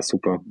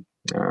super.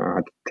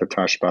 Hat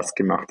total Spaß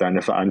gemacht, da in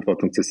der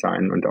Verantwortung zu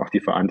sein und auch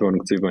die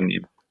Verantwortung zu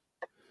übernehmen.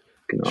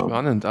 Genau.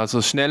 Spannend,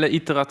 also schnelle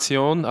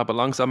Iteration, aber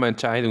langsame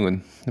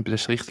Entscheidungen. Habe ich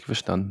das richtig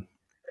verstanden?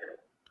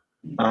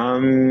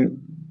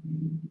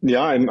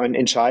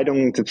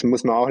 Entscheidungen, das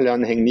muss man auch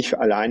lernen, hängen nicht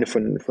alleine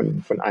von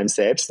einem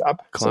selbst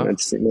ab, sondern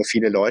es sind immer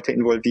viele Leute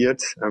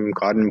involviert.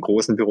 Gerade im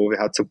großen Büro wie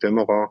Herzog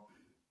Dömerer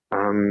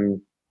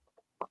kann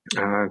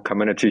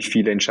man natürlich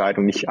viele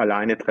Entscheidungen nicht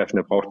alleine treffen.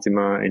 Da braucht es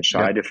immer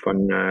Entscheide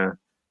von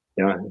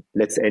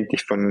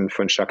letztendlich von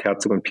Jacques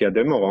Herzog und Pierre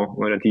Dömerer,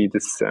 oder die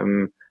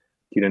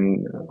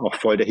dann auch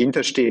voll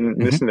dahinter stehen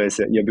müssen, weil es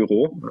ja ihr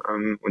Büro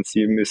und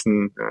sie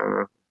müssen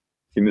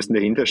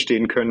dahinter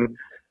stehen können.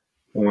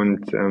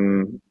 Und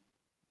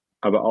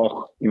aber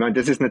auch, ich meine,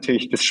 das ist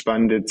natürlich das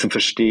Spannende zu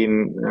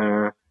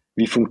verstehen,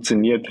 wie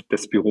funktioniert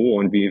das Büro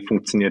und wie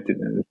funktioniert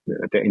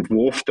der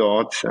Entwurf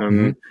dort.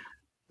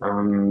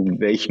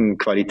 welchen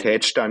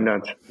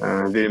Qualitätsstandard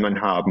will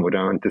man haben,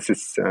 oder? Und das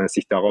ist,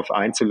 sich darauf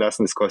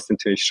einzulassen, das kostet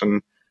natürlich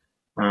schon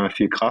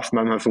viel Kraft.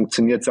 Manchmal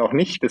funktioniert es auch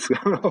nicht. Das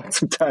war auch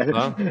zum Teil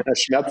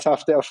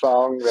schmerzhafte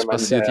Erfahrung, Das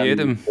passiert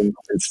jedem.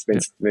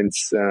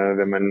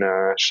 Wenn man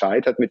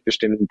scheitert mit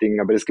bestimmten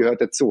Dingen. Aber das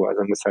gehört dazu. Also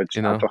man muss halt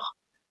einfach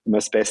immer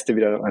das Beste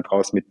wieder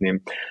draus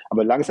mitnehmen.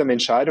 Aber langsame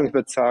Entscheidung, ich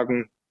würde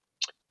sagen,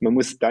 man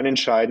muss dann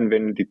entscheiden,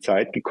 wenn die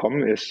Zeit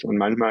gekommen ist. Und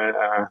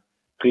manchmal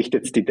bricht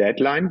jetzt die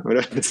Deadline,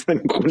 oder? Dass man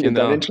im Grunde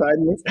dann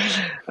entscheiden muss.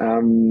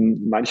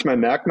 Manchmal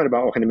merkt man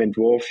aber auch in dem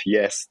Entwurf,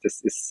 yes,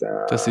 das ist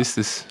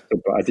es.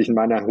 Super. Als ich in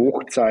meiner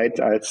Hochzeit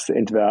als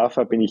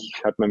Entwerfer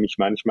hat man mich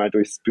manchmal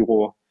durchs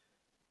Büro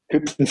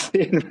hüpfen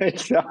sehen, weil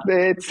ich dachte,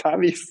 jetzt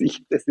habe ich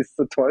es, das ist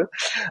so toll.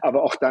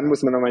 Aber auch dann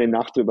muss man noch mal eine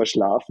Nacht drüber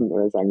schlafen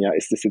oder sagen, ja,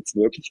 ist das jetzt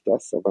wirklich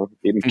das? Aber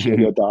eben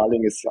Kill Your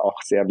Darling ist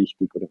auch sehr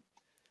wichtig, oder?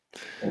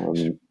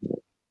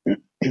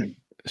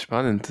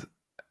 Spannend.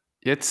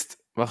 Jetzt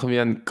machen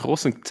wir einen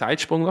großen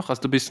Zeitsprung noch.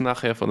 Also du bist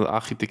nachher von der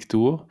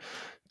Architektur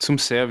zum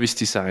Service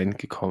Design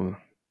gekommen.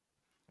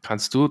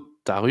 Kannst du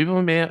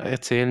darüber mehr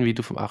erzählen, wie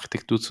du vom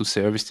Architektur zu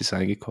Service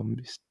Design gekommen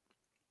bist?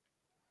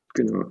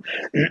 Genau.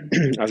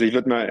 Also ich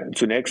würde mal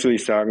zunächst würde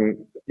ich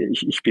sagen,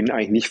 ich bin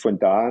eigentlich nicht von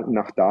da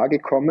nach da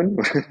gekommen.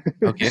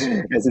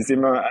 Okay. Es ist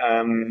immer,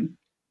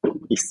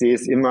 ich sehe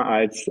es immer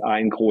als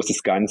ein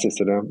großes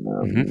Ganzes, oder?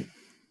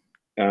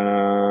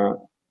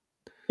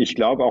 Ich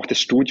glaube auch das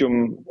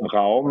Studium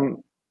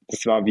Raum,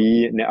 das war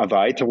wie eine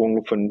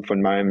Erweiterung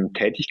von meinem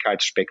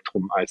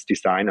Tätigkeitsspektrum als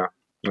Designer,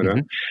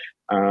 oder?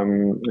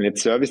 Und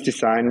jetzt Service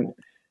Design,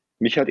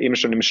 mich hat eben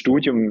schon im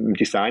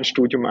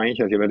Designstudium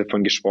eigentlich, also ich habe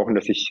davon gesprochen,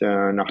 dass ich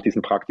nach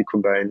diesem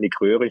Praktikum bei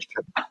Nick Röhricht,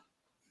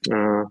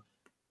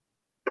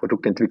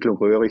 Produktentwicklung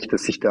Röhricht,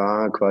 dass ich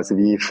da quasi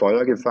wie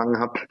Feuer gefangen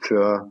habe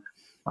für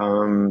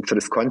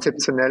das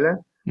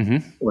Konzeptionelle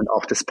und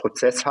auch das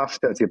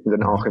Prozesshafte. Also ich habe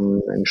dann auch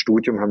im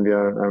Studium haben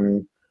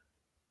wir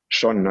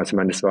schon, also ich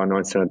meine, das war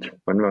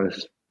wann war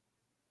das?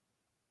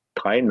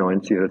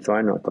 93 oder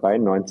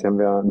 93 haben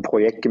wir ein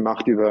Projekt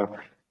gemacht über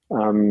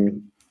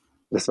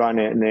das war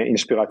eine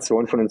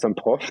Inspiration von unserem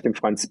Prof, dem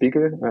Franz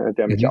Bigel,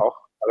 der mich auch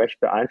recht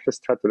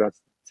beeinflusst hat oder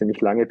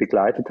ziemlich lange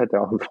begleitet hat,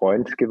 der auch ein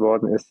Freund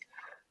geworden ist,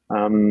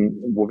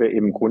 wo wir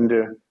eben im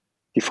Grunde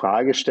die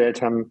Frage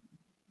gestellt haben,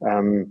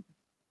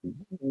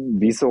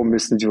 wieso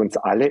müssen wir uns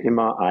alle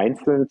immer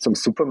einzeln zum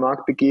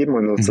Supermarkt begeben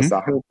und unsere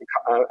Sachen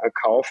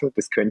kaufen?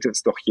 Das könnte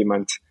doch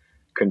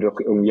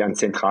irgendwie an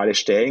zentrale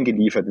Stellen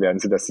geliefert werden,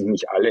 sodass sich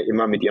nicht alle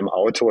immer mit ihrem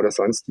Auto oder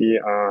sonst wie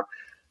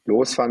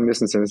losfahren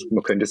müssen, sondern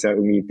man könnte es ja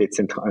irgendwie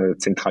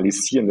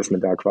zentralisieren, dass man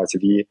da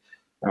quasi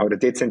oder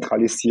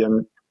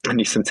dezentralisieren,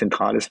 nicht so ein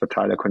zentrales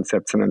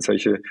Verteilerkonzept, sondern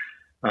solche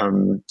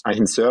eigentlich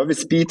einen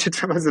Service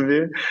bietet, wenn man so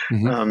will,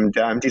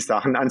 der einem die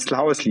Sachen ans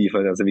Haus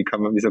liefert. Also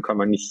wieso kann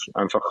man nicht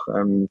einfach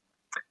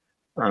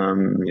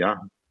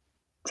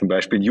zum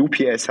Beispiel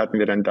UPS dachten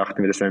wir,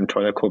 das ist ein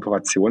toller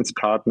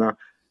Kooperationspartner,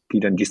 die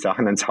dann die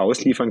Sachen ans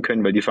Haus liefern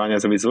können, weil die fahren ja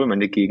sowieso immer in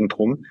der Gegend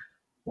rum.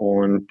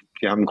 Und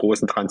wir haben einen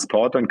großen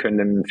Transporter und können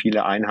dann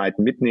viele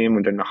Einheiten mitnehmen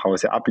und dann nach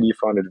Hause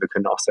abliefern. Und wir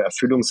können auch so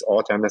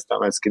Erfüllungsorte, haben wir es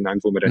damals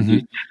genannt, wo man dann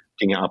die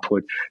Dinge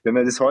abholt. Wenn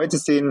wir das heute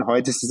sehen,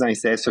 heute ist es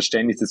eigentlich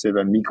selbstverständlich, dass wir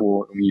beim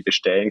Mikro irgendwie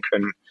bestellen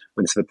können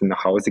und es wird dann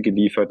nach Hause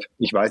geliefert.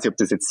 Ich weiß nicht, ob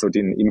das jetzt so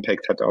den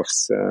Impact hat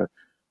aufs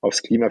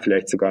Klima,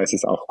 vielleicht sogar ist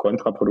es auch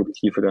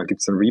kontraproduktiv oder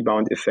gibt es einen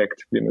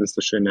Rebound-Effekt, wie man das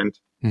so schön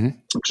nennt.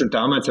 Schon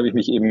damals habe ich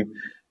mich eben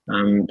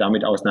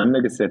damit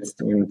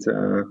auseinandergesetzt und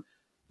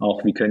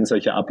auch, wie können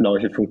solche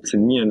Abläufe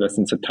funktionieren, was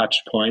sind so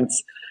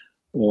Touchpoints,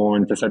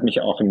 und das hat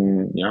mich auch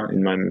in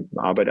meiner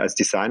Arbeit als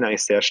Designer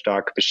eigentlich sehr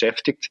stark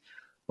beschäftigt,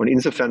 und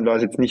insofern war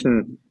es jetzt nicht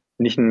ein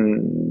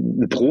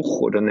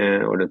Bruch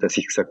oder dass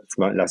ich gesagt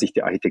habe, lasse ich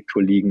die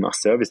Architektur liegen, mache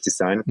Service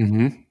Design,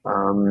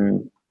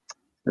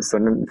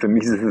 sondern für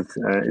mich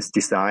ist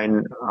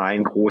Design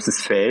ein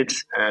großes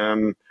Feld,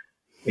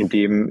 in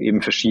dem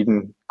eben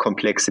verschieden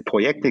komplexe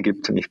Projekte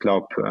gibt, und ich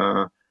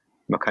glaube,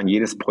 man kann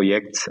jedes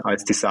Projekt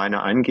als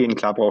Designer angehen.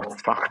 Klar braucht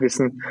es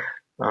Fachwissen.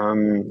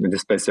 Und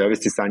das ist bei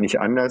Service Design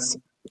nicht anders.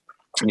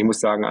 Und ich muss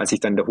sagen, als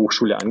ich dann in der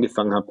Hochschule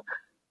angefangen habe,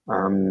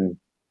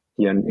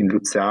 hier in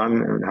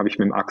Luzern, habe ich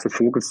mit dem Axel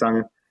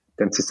Vogelsang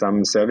dann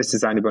zusammen Service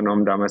Design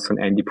übernommen, damals von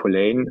Andy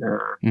Polane,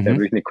 der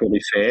wirklich eine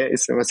Koryphäe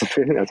ist, wenn man so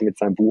will. Also mit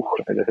seinem Buch,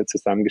 das er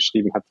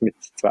zusammengeschrieben hat mit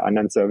 2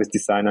 anderen Service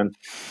Designern.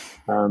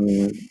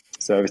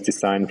 Service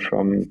Design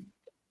from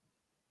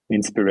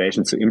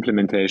Inspiration to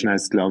Implementation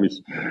heißt, glaube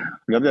ich.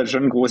 Wir haben ja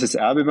schon ein großes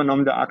Erbe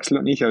übernommen, der Axel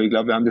und ich, aber ich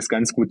glaube, wir haben das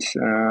ganz gut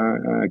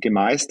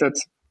gemeistert,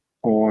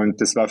 und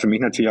das war für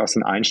mich natürlich auch so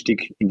ein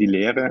Einstieg in die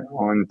Lehre,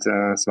 und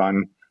es war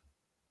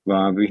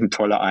wirklich ein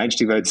toller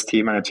Einstieg, weil das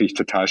Thema natürlich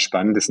total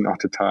spannend ist und auch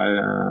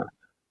total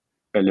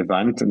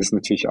relevant, und es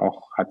natürlich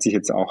auch, hat sich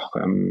jetzt auch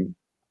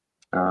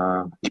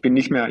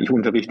ich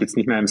unterrichte jetzt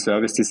nicht mehr im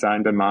Service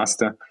Design beim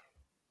Master,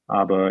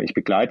 aber ich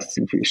begleite es,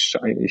 ich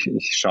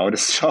schaue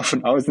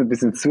von außen ein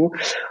bisschen zu.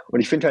 Und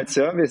ich finde halt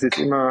Service ist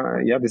immer,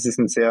 ja, ist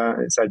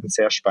halt ein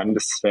sehr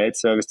spannendes Feld,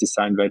 Service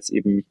Design, weil es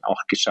eben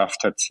auch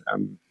geschafft hat,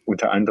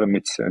 unter anderem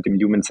mit dem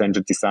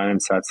Human-Centered Design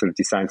Ansatz oder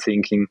Design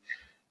Thinking,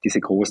 diese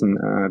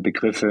großen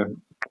Begriffe,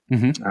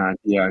 die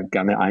ja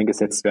gerne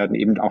eingesetzt werden,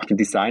 eben auch den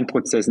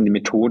Designprozessen, die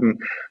Methoden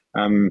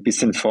ein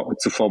bisschen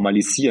zu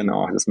formalisieren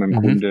auch, dass man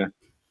im Grunde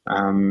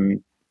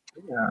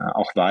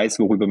auch weiß,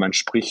 worüber man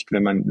spricht,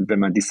 wenn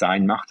man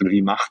Design macht oder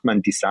wie macht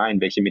man Design,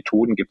 welche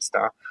Methoden gibt es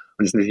da. Und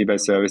das ist natürlich bei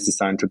Service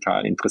Design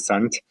total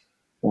interessant.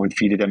 Und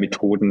viele der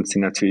Methoden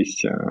sind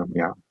natürlich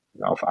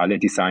auf alle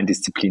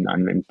Designdisziplinen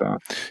anwendbar.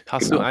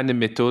 Hast du eine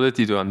Methode,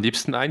 die du am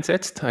liebsten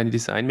einsetzt, eine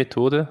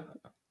Designmethode?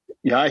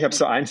 Ja, ich habe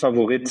so einen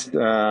Favorit,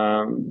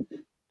 das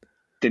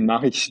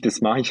mache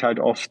ich halt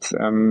oft,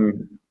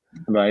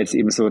 weil es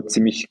eben so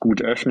ziemlich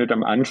gut öffnet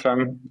am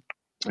Anfang.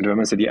 Und wenn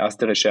man so die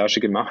erste Recherche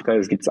gemacht hat,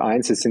 es gibt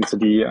eins, es sind so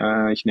die,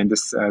 ich nenne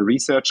das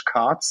Research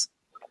Cards.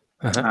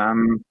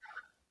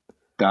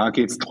 Da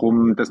geht es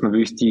darum, dass man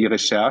wirklich die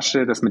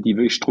Recherche, dass man die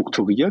wirklich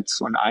strukturiert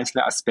und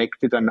einzelne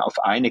Aspekte dann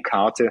auf eine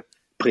Karte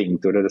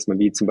bringt. Oder dass man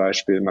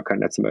man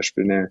kann ja zum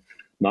Beispiel eine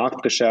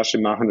Marktrecherche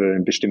machen oder in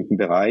einem bestimmten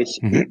Bereich,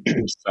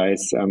 sei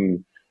es,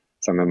 sagen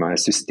wir mal,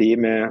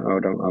 Systeme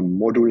oder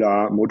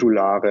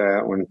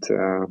modulare und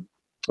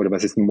oder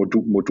was ist ein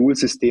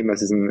Modulsystem,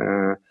 was ist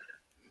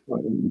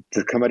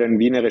das kann man dann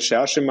wie eine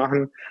Recherche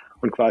machen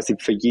und quasi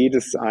für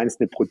jedes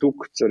einzelne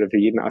Produkt oder für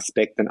jeden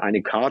Aspekt dann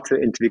eine Karte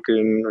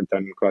entwickeln und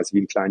dann quasi wie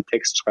einen kleinen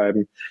Text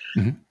schreiben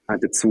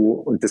dazu.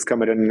 Und das kann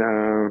man dann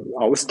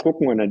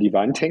ausdrucken und an die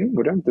Wand hängen,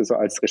 oder? Das so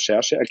als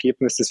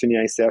Rechercheergebnis. Das finde ich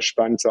eigentlich sehr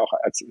spannend, so auch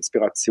als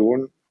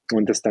Inspiration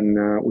und das dann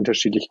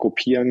unterschiedlich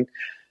gruppieren.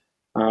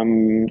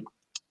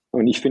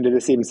 Und ich finde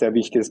das eben sehr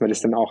wichtig, dass man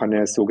das dann auch an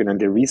eine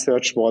sogenannte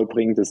Research Wall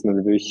bringt, dass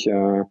man wirklich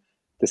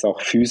das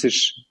auch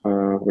physisch,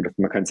 oder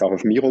man kann es auch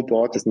auf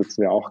Miroboard, das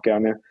nutzen wir auch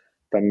gerne,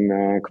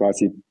 dann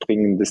quasi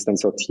bringen, das dann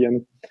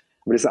sortieren.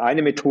 Aber das ist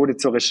eine Methode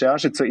zur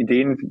Recherche, zur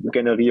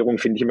Ideengenerierung,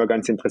 finde ich immer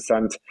ganz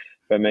interessant,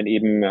 wenn man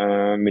eben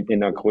mit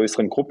einer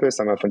größeren Gruppe,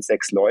 sagen wir von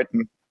 6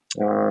 Leuten,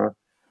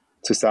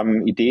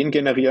 zusammen Ideen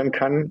generieren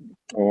kann.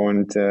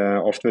 Und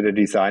oft wird der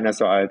Designer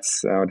so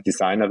als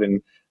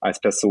Designerin als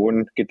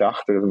Person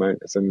gedacht,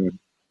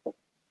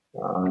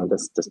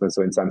 dass man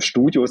so in seinem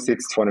Studio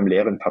sitzt vor einem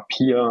leeren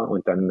Papier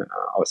und dann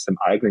aus dem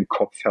eigenen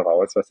Kopf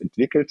heraus was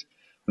entwickelt.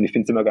 Und ich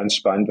finde es immer ganz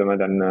spannend, wenn man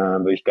dann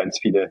wirklich ganz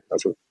viele,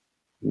 also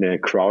eine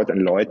Crowd an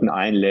Leuten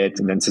einlädt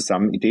und dann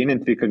zusammen Ideen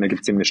entwickeln. Da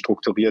gibt es eben eine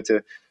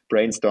strukturierte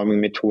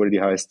Brainstorming-Methode, die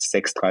heißt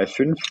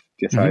 635.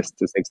 Das heißt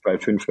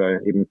 635,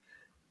 weil eben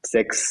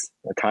 6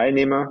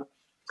 Teilnehmer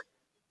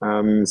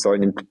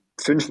sollen in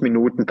 5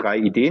 Minuten 3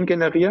 Ideen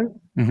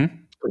generieren.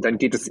 Und dann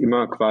geht es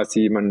immer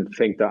quasi, man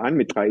fängt da an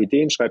mit 3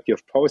 Ideen, schreibt die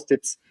auf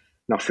Post-its.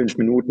 Nach 5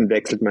 Minuten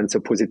wechselt man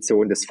zur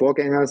Position des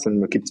Vorgängers und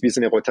man gibt es wie so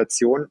eine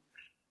Rotation,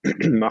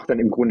 macht dann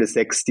im Grunde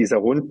 6 dieser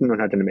Runden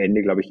und hat dann am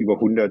Ende, glaube ich, über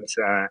 100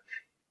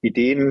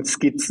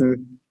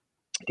 Ideenskizzen,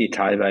 die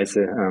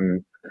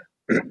teilweise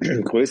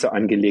größer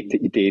angelegte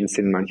Ideen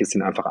sind. Manche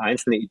sind einfach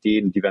einzelne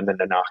Ideen, die werden dann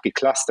danach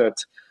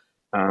geclustert,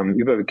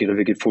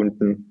 Überbegriffe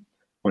gefunden.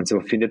 Und so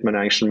findet man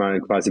eigentlich schon mal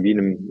quasi wie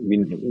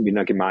in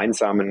einer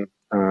gemeinsamen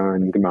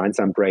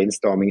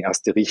Brainstorming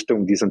erste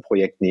Richtung, die so ein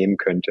Projekt nehmen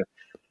könnte.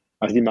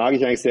 Also die mag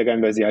ich eigentlich sehr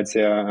gern, weil sie halt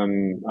sehr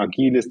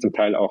agil ist, zum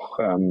Teil auch,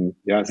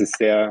 es ist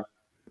sehr,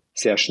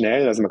 sehr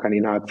schnell. Also man kann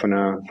innerhalb von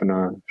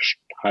einer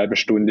halben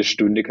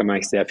Stunde kann man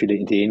eigentlich sehr viele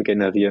Ideen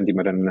generieren, die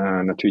man dann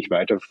natürlich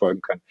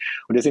weiterverfolgen kann.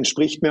 Und das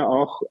entspricht mir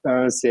auch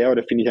sehr,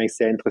 oder finde ich eigentlich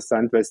sehr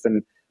interessant, weil es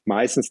dann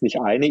meistens nicht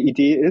eine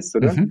Idee ist,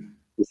 oder?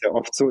 Wie es ja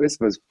oft so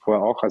ist, was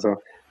vorher auch, also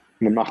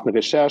man macht eine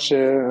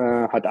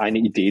Recherche, hat eine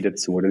Idee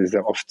dazu. Das ist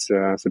ja oft so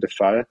der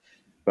Fall,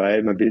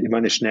 weil man will immer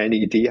eine schnelle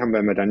Idee haben,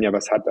 weil man dann ja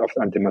was hat,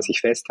 an dem man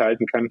sich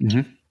festhalten kann.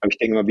 Aber ich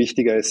denke mal,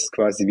 wichtiger ist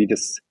quasi, wie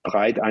das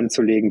breit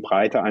anzulegen,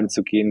 breiter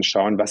anzugehen,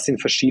 schauen, was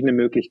sind verschiedene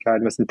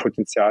Möglichkeiten, was sind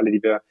Potenziale,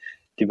 die wir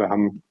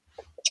haben,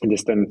 und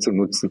das dann zu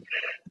nutzen,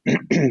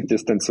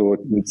 das dann so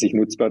sich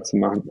nutzbar zu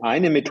machen.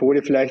 Eine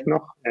Methode vielleicht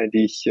noch,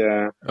 die ich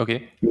mir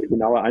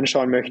genauer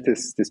anschauen möchte,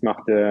 das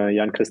macht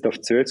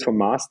Jan-Christoph Zölz vom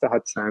Master,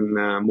 hat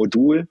ein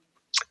Modul,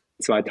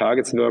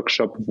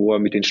 2-Tages-Workshop, wo er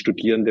mit den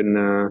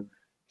Studierenden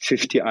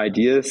 50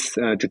 Ideas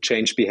to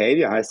Change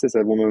Behavior heißt es,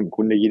 also wo man im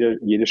Grunde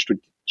jede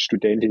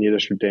Studentin, jeder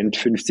Student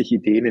 50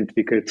 Ideen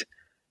entwickelt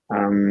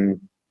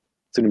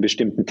zu einem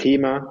bestimmten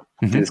Thema.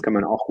 Das kann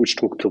man auch gut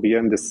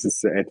strukturieren. Das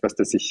ist etwas,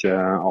 das ich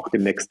auch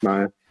demnächst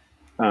mal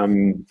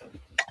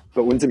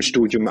bei uns im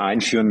Studium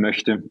einführen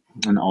möchte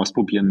und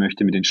ausprobieren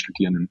möchte mit den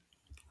Studierenden.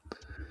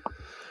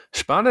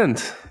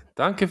 Spannend.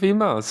 Danke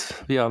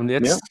vielmals. Wir haben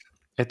jetzt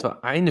etwa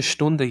 1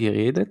 Stunde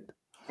geredet.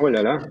 Oh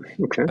lala,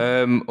 okay.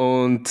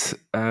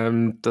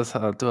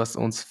 Du hast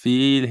uns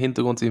viel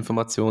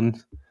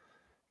Hintergrundinformationen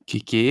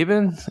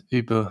gegeben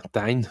über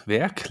dein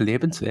Werk,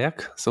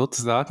 Lebenswerk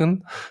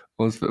sozusagen.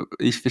 Und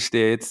ich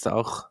verstehe jetzt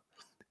auch,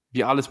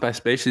 wie alles bei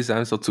Spatial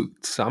Design so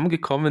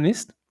zusammengekommen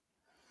ist.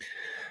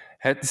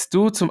 Hättest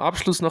du zum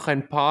Abschluss noch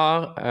ein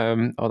paar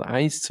oder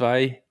 1,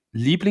 2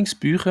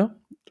 Lieblingsbücher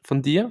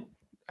von dir,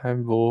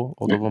 wo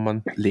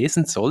man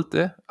lesen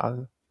sollte,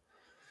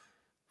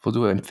 wo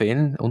du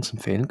uns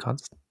empfehlen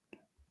kannst?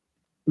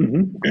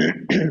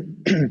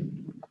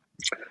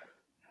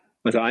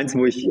 Also eins,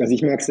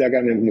 ich mag sehr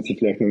gerne, muss ich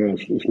vielleicht nochmal,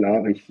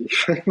 ich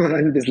fange mal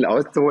ein bisschen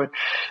auszuholen,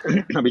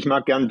 aber ich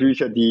mag gerne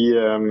Bücher,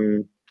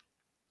 die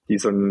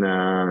so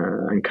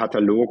ein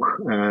Katalog,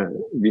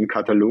 wie ein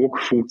Katalog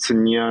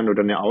funktionieren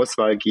oder eine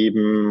Auswahl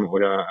geben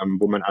oder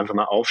wo man einfach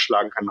mal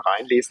aufschlagen kann,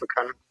 reinlesen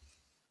kann.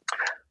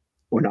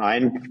 Und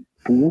ein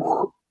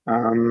Buch,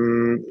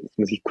 jetzt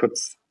muss ich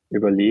kurz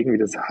überlegen, wie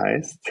das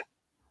heißt.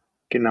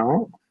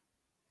 Genau.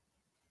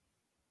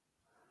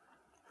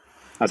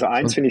 Also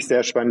eins finde ich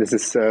sehr spannend, das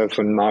ist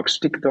von Mark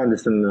Stickler,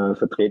 das ist ein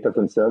Vertreter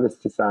von Service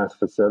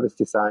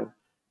Design,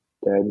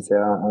 der eben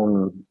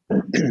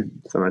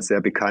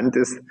sehr bekannt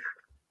ist.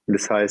 Und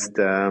das heißt,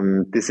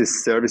 This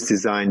is Service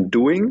Design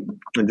Doing.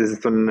 Und das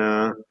ist so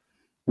ein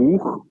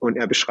Buch und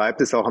er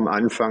beschreibt es auch am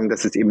Anfang,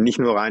 dass es eben nicht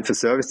nur rein für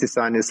Service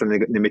Design ist,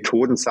 sondern eine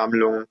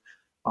Methodensammlung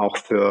auch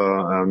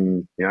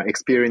für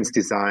Experience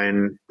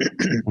Design,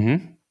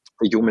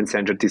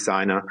 Human-Centered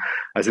Designer.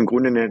 Also im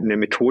Grunde eine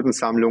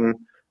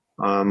Methodensammlung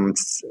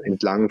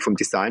entlang vom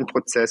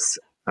Designprozess.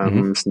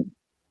 Ist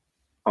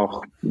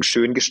auch ein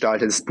schön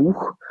gestaltetes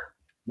Buch,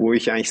 wo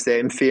ich eigentlich sehr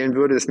empfehlen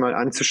würde, das mal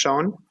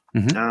anzuschauen,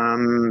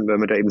 weil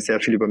man da eben sehr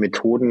viel über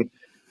Methoden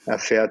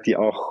erfährt, die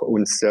auch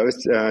uns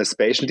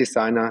Spatial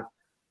Designer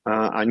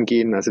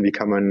angehen. Also wie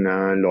kann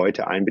man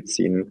Leute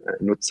einbeziehen,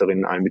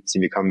 Nutzerinnen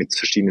einbeziehen, wie kann man mit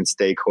verschiedenen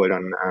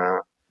Stakeholdern,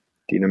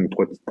 die in einem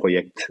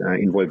Projekt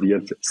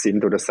involviert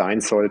sind oder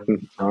sein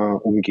sollten,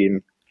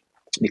 umgehen.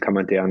 Wie kann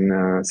man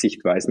deren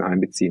Sichtweisen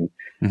einbeziehen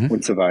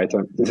und so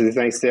weiter. Das ist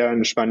eigentlich sehr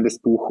ein spannendes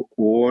Buch.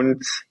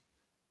 Und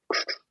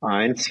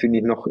eins finde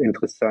ich noch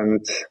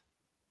interessant.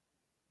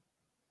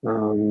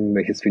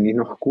 Welches finde ich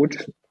noch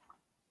gut?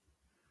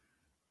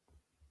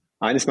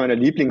 Eines meiner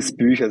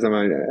Lieblingsbücher,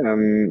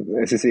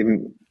 es ist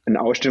eben ein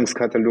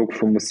Ausstellungskatalog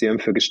vom Museum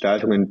für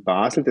Gestaltung in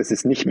Basel, das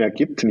es nicht mehr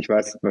gibt. Und ich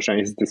weiß,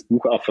 wahrscheinlich ist das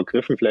Buch auch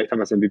vergriffen, vielleicht haben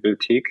wir es in der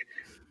Bibliothek.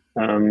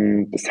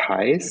 Das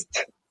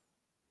heißt,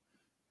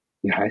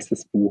 wie heißt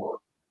das Buch?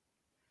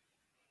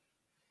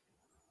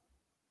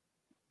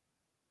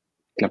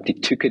 Ich glaube,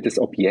 die Tücke des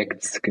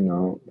Objekts,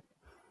 genau.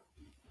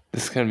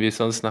 Das können wir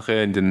sonst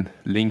nachher in den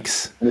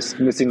Links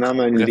Müssen wir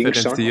mal in den Link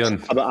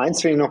schauen. Aber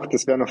eins finde ich noch,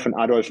 das wäre noch von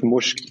Adolf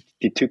Musch,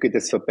 die Tücke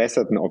des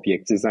verbesserten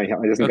Objekts. Das ist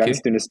ein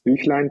ganz dünnes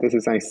Büchlein, das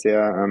ist eigentlich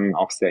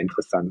auch sehr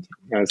interessant.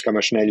 Ja, das kann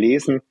man schnell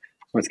lesen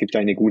und es gibt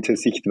eine gute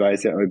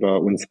Sichtweise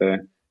über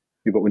unsere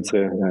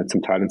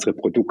zum Teil unsere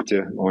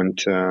Produkte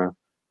und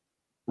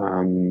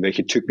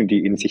welche Tücken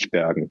die in sich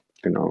bergen.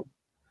 Genau.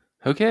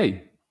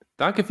 Okay.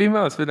 Danke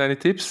vielmals für deine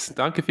Tipps.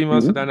 Danke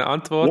vielmals für deine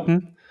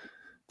Antworten. Ja.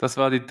 Das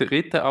war die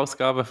 3.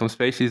 Ausgabe vom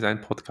Spatial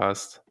Design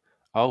Podcast.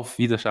 Auf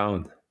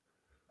Wiederschauen.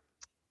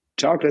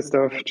 Ciao,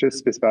 Christoph.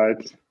 Tschüss, bis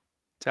bald.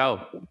 Ciao.